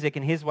there. Isaac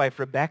and his wife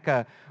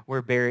Rebekah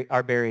are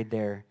buried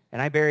there.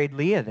 And I buried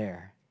Leah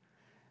there.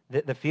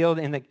 The field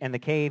and the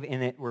cave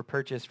in it were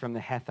purchased from the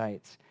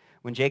Hethites.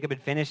 When Jacob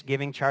had finished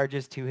giving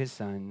charges to his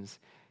sons,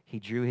 he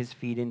drew his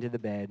feet into the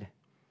bed,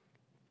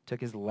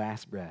 took his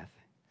last breath,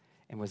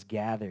 and was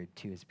gathered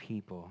to his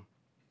people.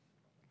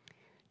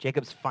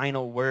 Jacob's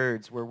final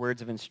words were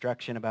words of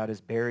instruction about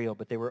his burial,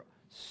 but they were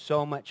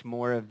so much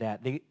more of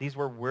that. These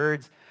were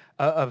words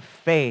of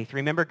faith.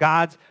 Remember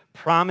God's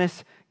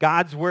promise,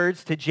 God's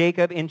words to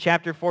Jacob in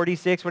chapter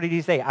 46. What did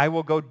he say? I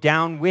will go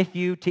down with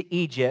you to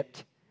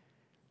Egypt,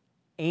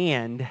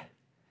 and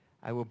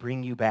I will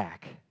bring you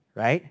back,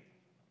 right?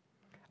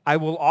 I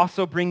will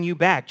also bring you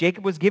back.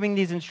 Jacob was giving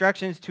these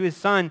instructions to his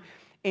son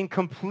in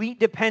complete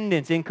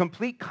dependence, in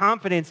complete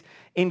confidence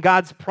in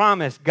God's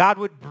promise. God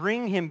would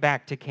bring him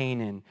back to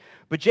Canaan.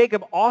 But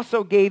Jacob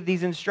also gave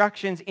these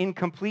instructions in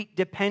complete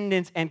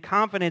dependence and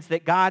confidence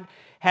that God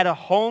had a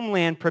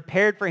homeland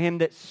prepared for him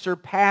that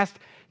surpassed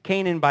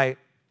Canaan by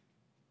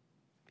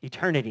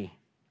eternity,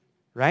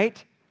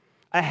 right?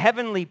 A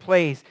heavenly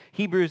place,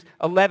 Hebrews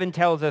 11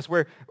 tells us,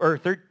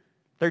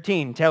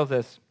 13 tells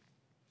us,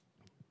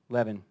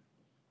 11,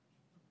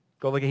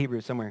 go look at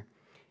Hebrews somewhere,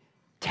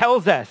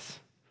 tells us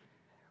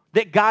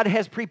that God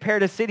has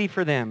prepared a city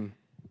for them.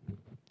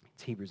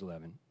 It's Hebrews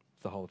 11.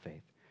 It's the Hall of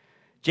Faith.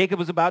 Jacob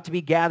was about to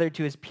be gathered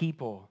to his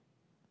people.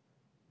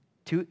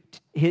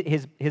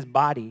 His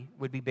body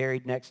would be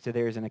buried next to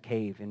theirs in a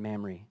cave in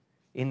Mamre.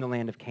 in the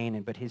land of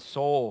Canaan, but his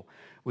soul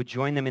would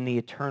join them in the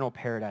eternal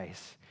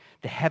paradise,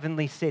 the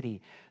heavenly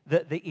city,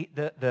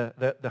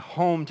 the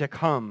home to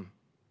come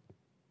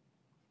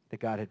that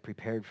God had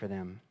prepared for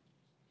them.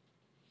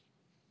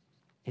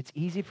 It's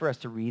easy for us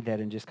to read that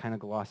and just kind of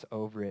gloss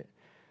over it.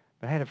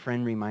 But I had a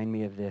friend remind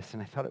me of this,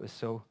 and I thought it was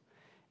so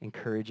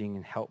encouraging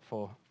and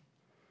helpful.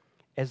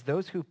 As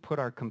those who put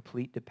our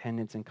complete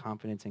dependence and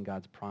confidence in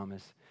God's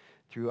promise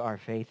through our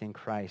faith in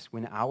Christ,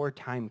 when our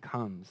time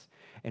comes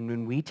and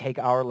when we take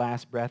our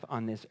last breath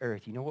on this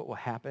earth, you know what will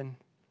happen?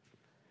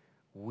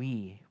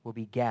 We will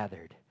be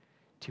gathered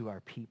to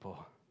our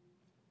people.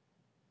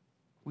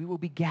 We will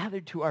be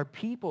gathered to our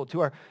people,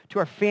 to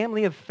our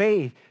family of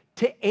faith,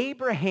 to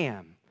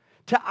Abraham,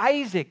 to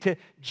Isaac, to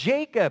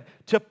Jacob,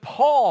 to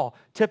Paul,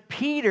 to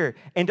Peter,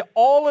 and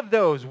all of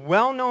those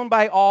well known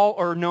by all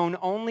or known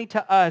only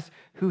to us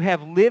who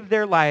have lived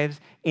their lives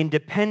in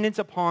dependence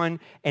upon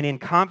and in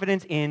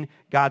confidence in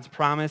God's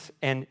promise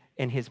and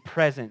his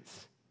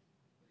presence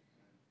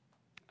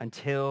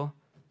until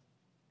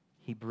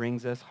he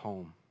brings us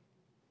home.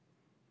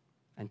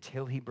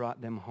 Until he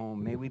brought them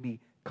home. May we be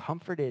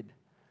comforted.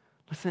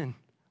 Listen,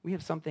 we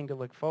have something to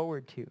look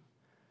forward to.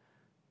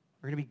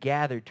 We're going to be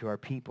gathered to our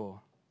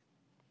people.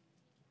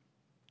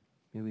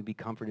 May we be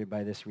comforted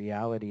by this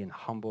reality and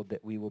humbled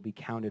that we will be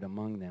counted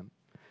among them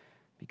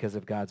because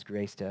of God's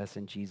grace to us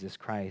in Jesus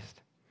Christ.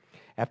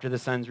 After the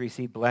sons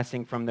received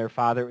blessing from their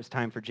father, it was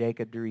time for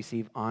Jacob to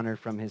receive honor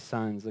from his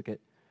sons. Look at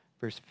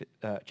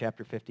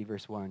chapter 50,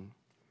 verse 1.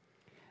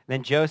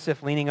 Then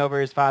Joseph, leaning over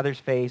his father's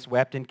face,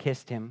 wept and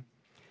kissed him.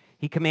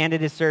 He commanded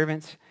his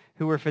servants,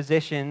 who were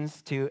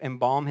physicians, to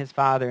embalm his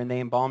father, and they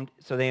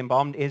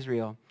embalmed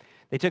Israel.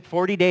 They took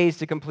 40 days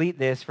to complete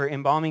this, for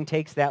embalming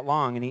takes that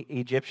long, and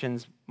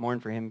Egyptians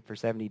mourned for him for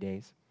 70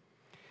 days.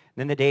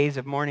 Then the days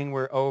of mourning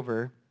were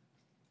over.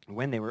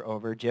 When they were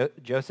over,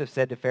 Joseph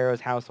said to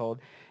Pharaoh's household,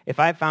 "If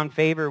I have found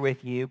favor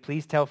with you,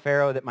 please tell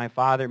Pharaoh that my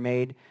father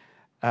made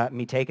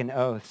me take an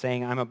oath,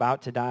 saying, 'I'm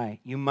about to die.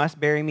 You must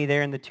bury me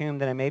there in the tomb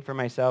that I made for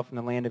myself in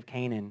the land of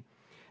Canaan.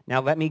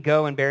 Now let me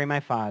go and bury my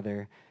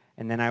father,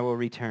 and then I will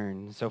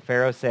return.' So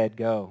Pharaoh said,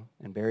 'Go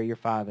and bury your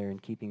father in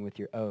keeping with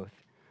your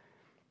oath.'"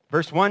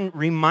 Verse 1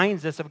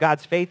 reminds us of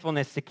God's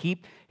faithfulness to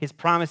keep his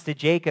promise to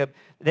Jacob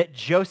that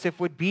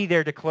Joseph would be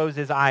there to close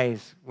his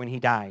eyes when he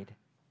died.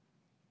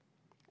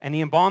 And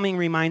the embalming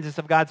reminds us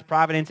of God's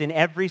providence in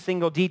every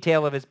single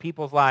detail of his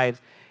people's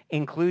lives,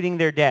 including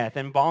their death.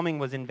 Embalming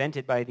was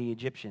invented by the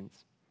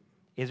Egyptians.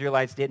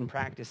 Israelites didn't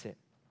practice it.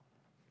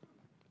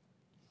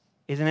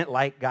 Isn't it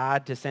like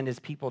God to send his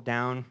people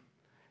down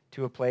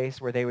to a place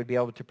where they would be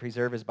able to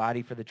preserve his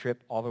body for the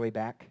trip all the way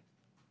back?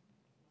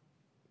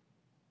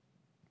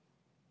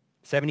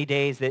 70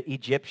 days that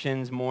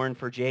Egyptians mourned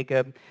for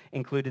Jacob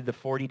included the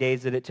 40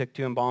 days that it took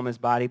to embalm his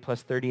body,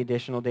 plus 30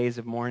 additional days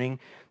of mourning.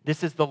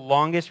 This is the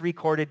longest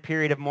recorded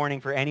period of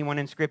mourning for anyone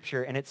in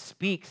Scripture, and it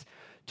speaks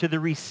to the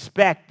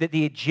respect that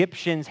the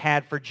Egyptians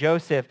had for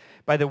Joseph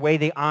by the way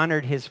they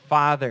honored his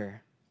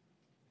father.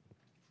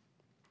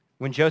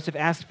 When Joseph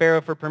asked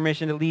Pharaoh for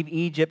permission to leave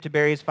Egypt to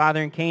bury his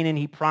father in Canaan,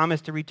 he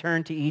promised to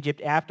return to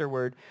Egypt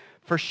afterward,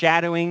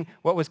 foreshadowing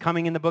what was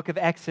coming in the book of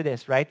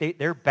Exodus, right?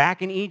 They're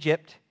back in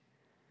Egypt.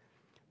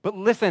 But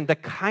listen, the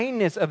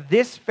kindness of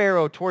this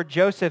Pharaoh toward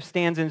Joseph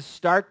stands in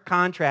stark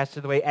contrast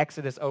to the way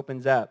Exodus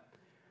opens up.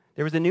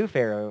 There was a new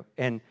Pharaoh,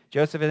 and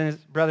Joseph and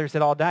his brothers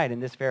had all died,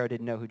 and this Pharaoh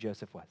didn't know who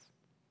Joseph was.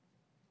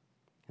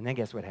 And then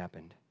guess what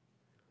happened?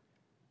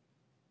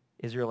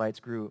 Israelites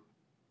grew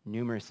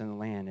numerous in the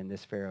land, and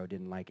this Pharaoh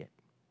didn't like it.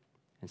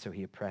 And so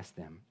he oppressed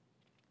them.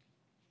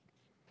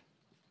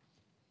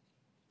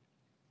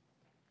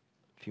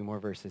 A few more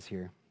verses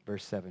here.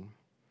 Verse 7.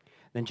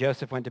 Then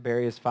Joseph went to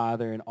bury his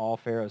father, and all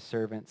Pharaoh's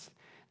servants,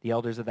 the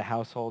elders of the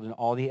household, and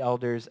all the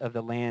elders of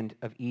the land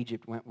of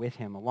Egypt went with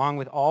him, along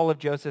with all of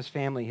Joseph's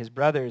family, his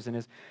brothers and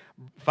his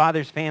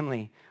father's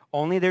family.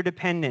 Only their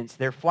dependents,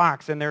 their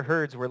flocks and their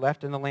herds were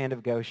left in the land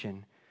of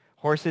Goshen.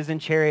 Horses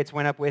and chariots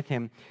went up with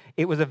him.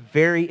 It was a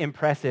very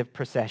impressive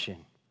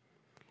procession.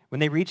 When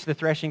they reached the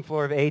threshing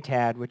floor of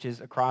Atad, which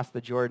is across the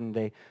Jordan,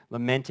 they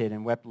lamented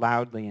and wept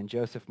loudly, and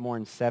Joseph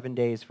mourned 7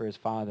 days for his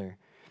father.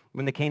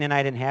 When the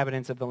Canaanite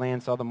inhabitants of the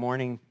land saw the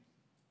mourning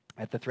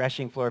at the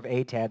threshing floor of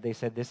Atad, they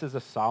said, "This is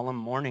a solemn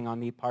mourning on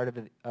the part of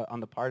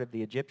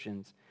the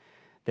Egyptians."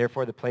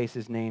 Therefore, the place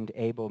is named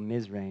Abel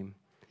Mizraim.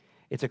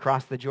 It's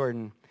across the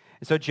Jordan.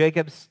 And so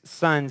Jacob's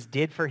sons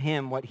did for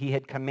him what he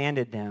had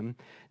commanded them.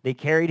 They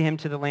carried him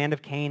to the land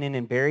of Canaan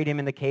and buried him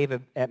in the cave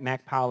at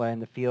Machpelah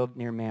in the field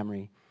near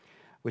Mamre,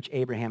 which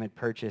Abraham had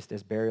purchased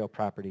as burial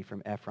property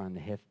from Ephron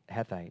the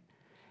Hethite.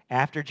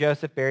 After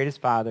Joseph buried his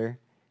father,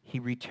 he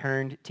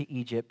returned to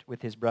Egypt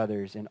with his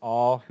brothers and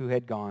all who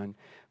had gone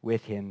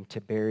with him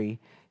to bury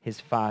his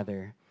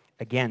father.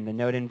 Again, the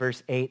note in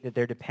verse 8 that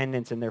their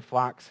dependents and their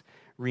flocks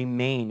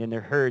remained and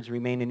their herds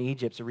remained in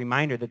Egypt is a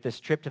reminder that this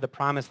trip to the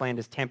promised land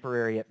is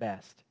temporary at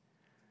best.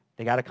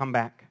 They got to come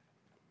back.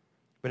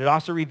 But it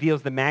also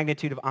reveals the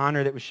magnitude of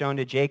honor that was shown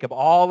to Jacob.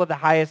 All of the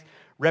highest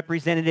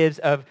representatives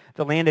of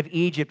the land of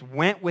Egypt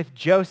went with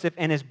Joseph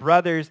and his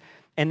brothers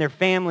and their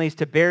families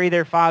to bury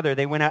their father.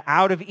 They went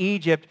out of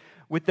Egypt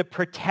with the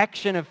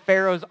protection of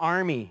Pharaoh's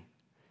army,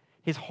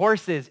 his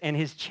horses and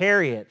his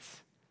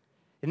chariots.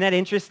 Isn't that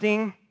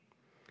interesting?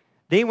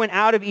 They went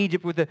out of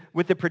Egypt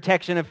with the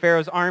protection of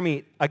Pharaoh's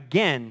army.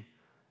 Again,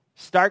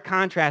 stark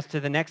contrast to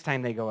the next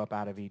time they go up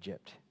out of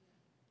Egypt,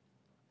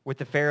 with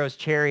the Pharaoh's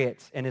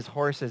chariots and his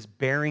horses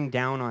bearing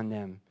down on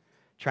them,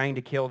 trying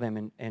to kill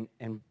them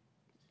and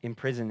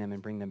imprison them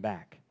and bring them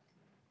back.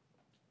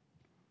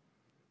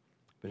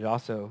 But it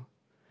also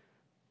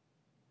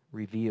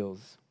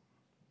reveals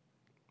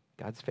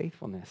God's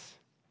faithfulness.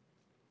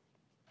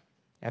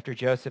 After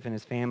Joseph and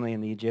his family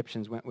and the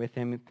Egyptians went with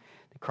him, they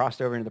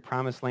crossed over into the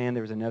promised land.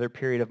 There was another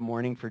period of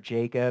mourning for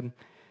Jacob.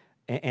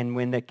 And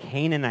when the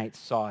Canaanites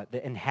saw it,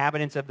 the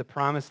inhabitants of the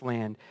promised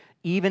land,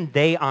 even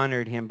they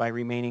honored him by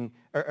renaming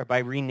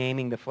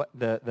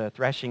the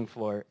threshing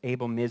floor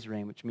Abel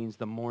Mizraim, which means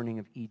the mourning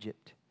of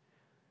Egypt.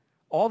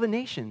 All the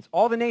nations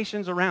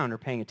around are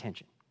paying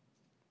attention.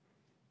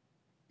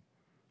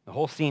 The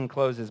whole scene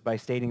closes by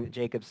stating that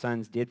Jacob's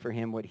sons did for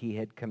him what he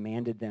had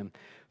commanded them.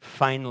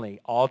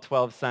 Finally, all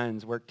 12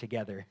 sons worked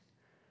together,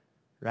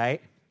 right?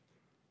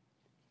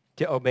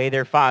 To obey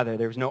their father.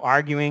 There was no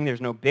arguing,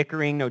 there's no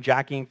bickering, no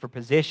jockeying for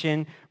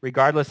position,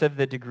 regardless of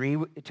the degree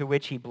to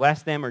which he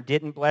blessed them or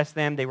didn't bless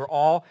them. They were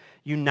all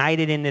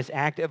united in this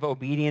act of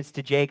obedience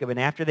to Jacob. And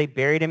after they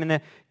buried him in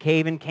the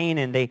cave in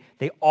Canaan, they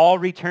all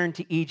returned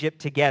to Egypt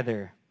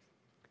together.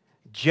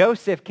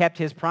 Joseph kept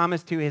his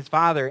promise to his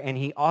father, and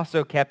he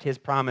also kept his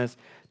promise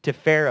to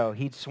Pharaoh.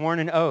 He'd sworn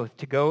an oath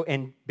to go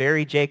and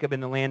bury Jacob in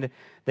the land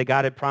that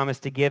God had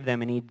promised to give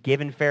them, and he'd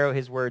given Pharaoh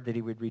his word that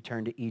he would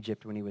return to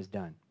Egypt when he was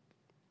done.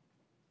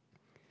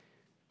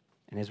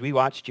 And as we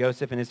watch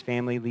Joseph and his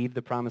family leave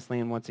the promised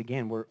land once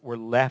again, we're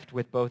left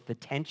with both the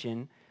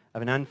tension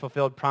of an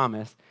unfulfilled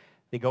promise.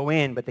 They go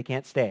in, but they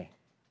can't stay.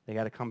 They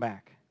got to come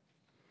back.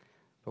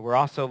 But we're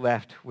also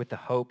left with the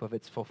hope of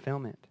its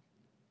fulfillment.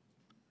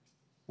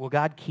 Will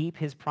God keep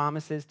his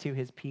promises to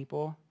his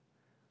people?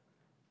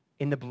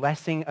 In the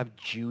blessing of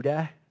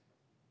Judah,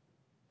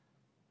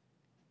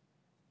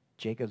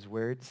 Jacob's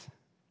words,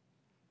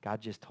 God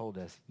just told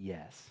us,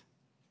 yes,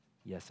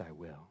 I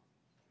will.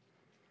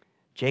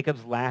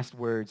 Jacob's last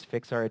words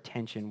fix our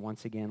attention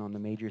once again on the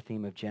major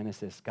theme of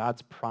Genesis,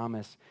 God's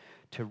promise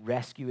to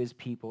rescue his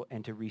people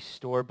and to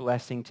restore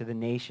blessing to the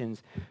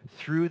nations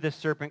through the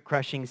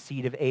serpent-crushing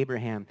seed of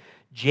Abraham.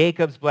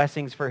 Jacob's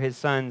blessings for his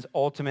sons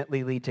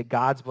ultimately lead to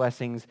God's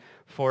blessings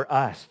for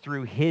us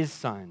through his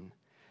son,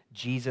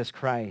 Jesus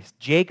Christ.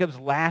 Jacob's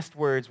last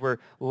words were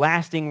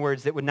lasting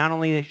words that would not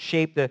only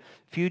shape the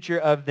future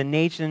of the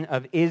nation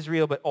of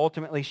Israel, but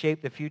ultimately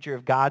shape the future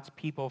of God's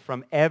people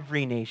from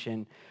every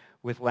nation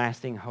with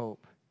lasting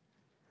hope.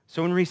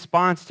 So in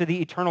response to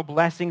the eternal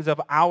blessings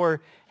of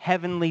our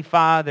Heavenly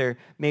Father,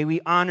 may we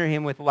honor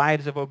him with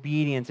lives of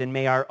obedience, and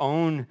may our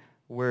own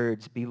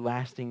words be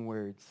lasting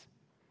words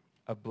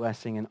of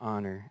blessing and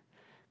honor,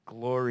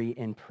 glory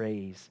and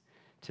praise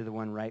to the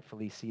one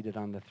rightfully seated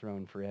on the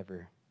throne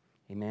forever.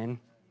 Amen.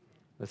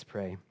 Let's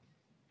pray.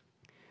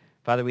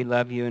 Father, we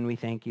love you and we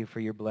thank you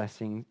for your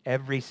blessing,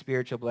 every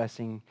spiritual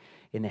blessing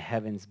in the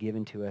heavens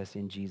given to us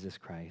in Jesus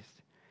Christ.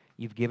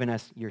 You've given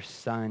us your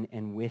Son,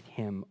 and with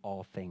him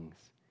all things.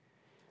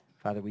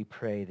 Father, we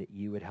pray that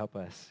you would help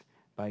us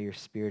by your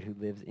Spirit who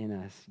lives in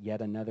us,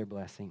 yet another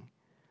blessing,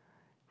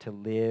 to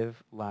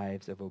live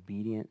lives of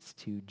obedience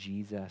to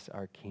Jesus,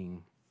 our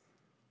King,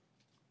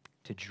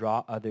 to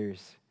draw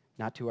others,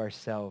 not to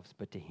ourselves,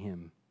 but to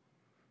him,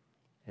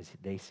 as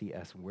they see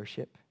us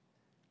worship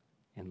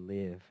and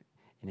live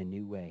in a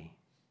new way,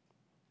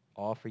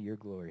 all for your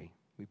glory.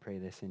 We pray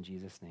this in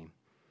Jesus' name.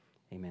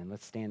 Amen.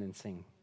 Let's stand and sing.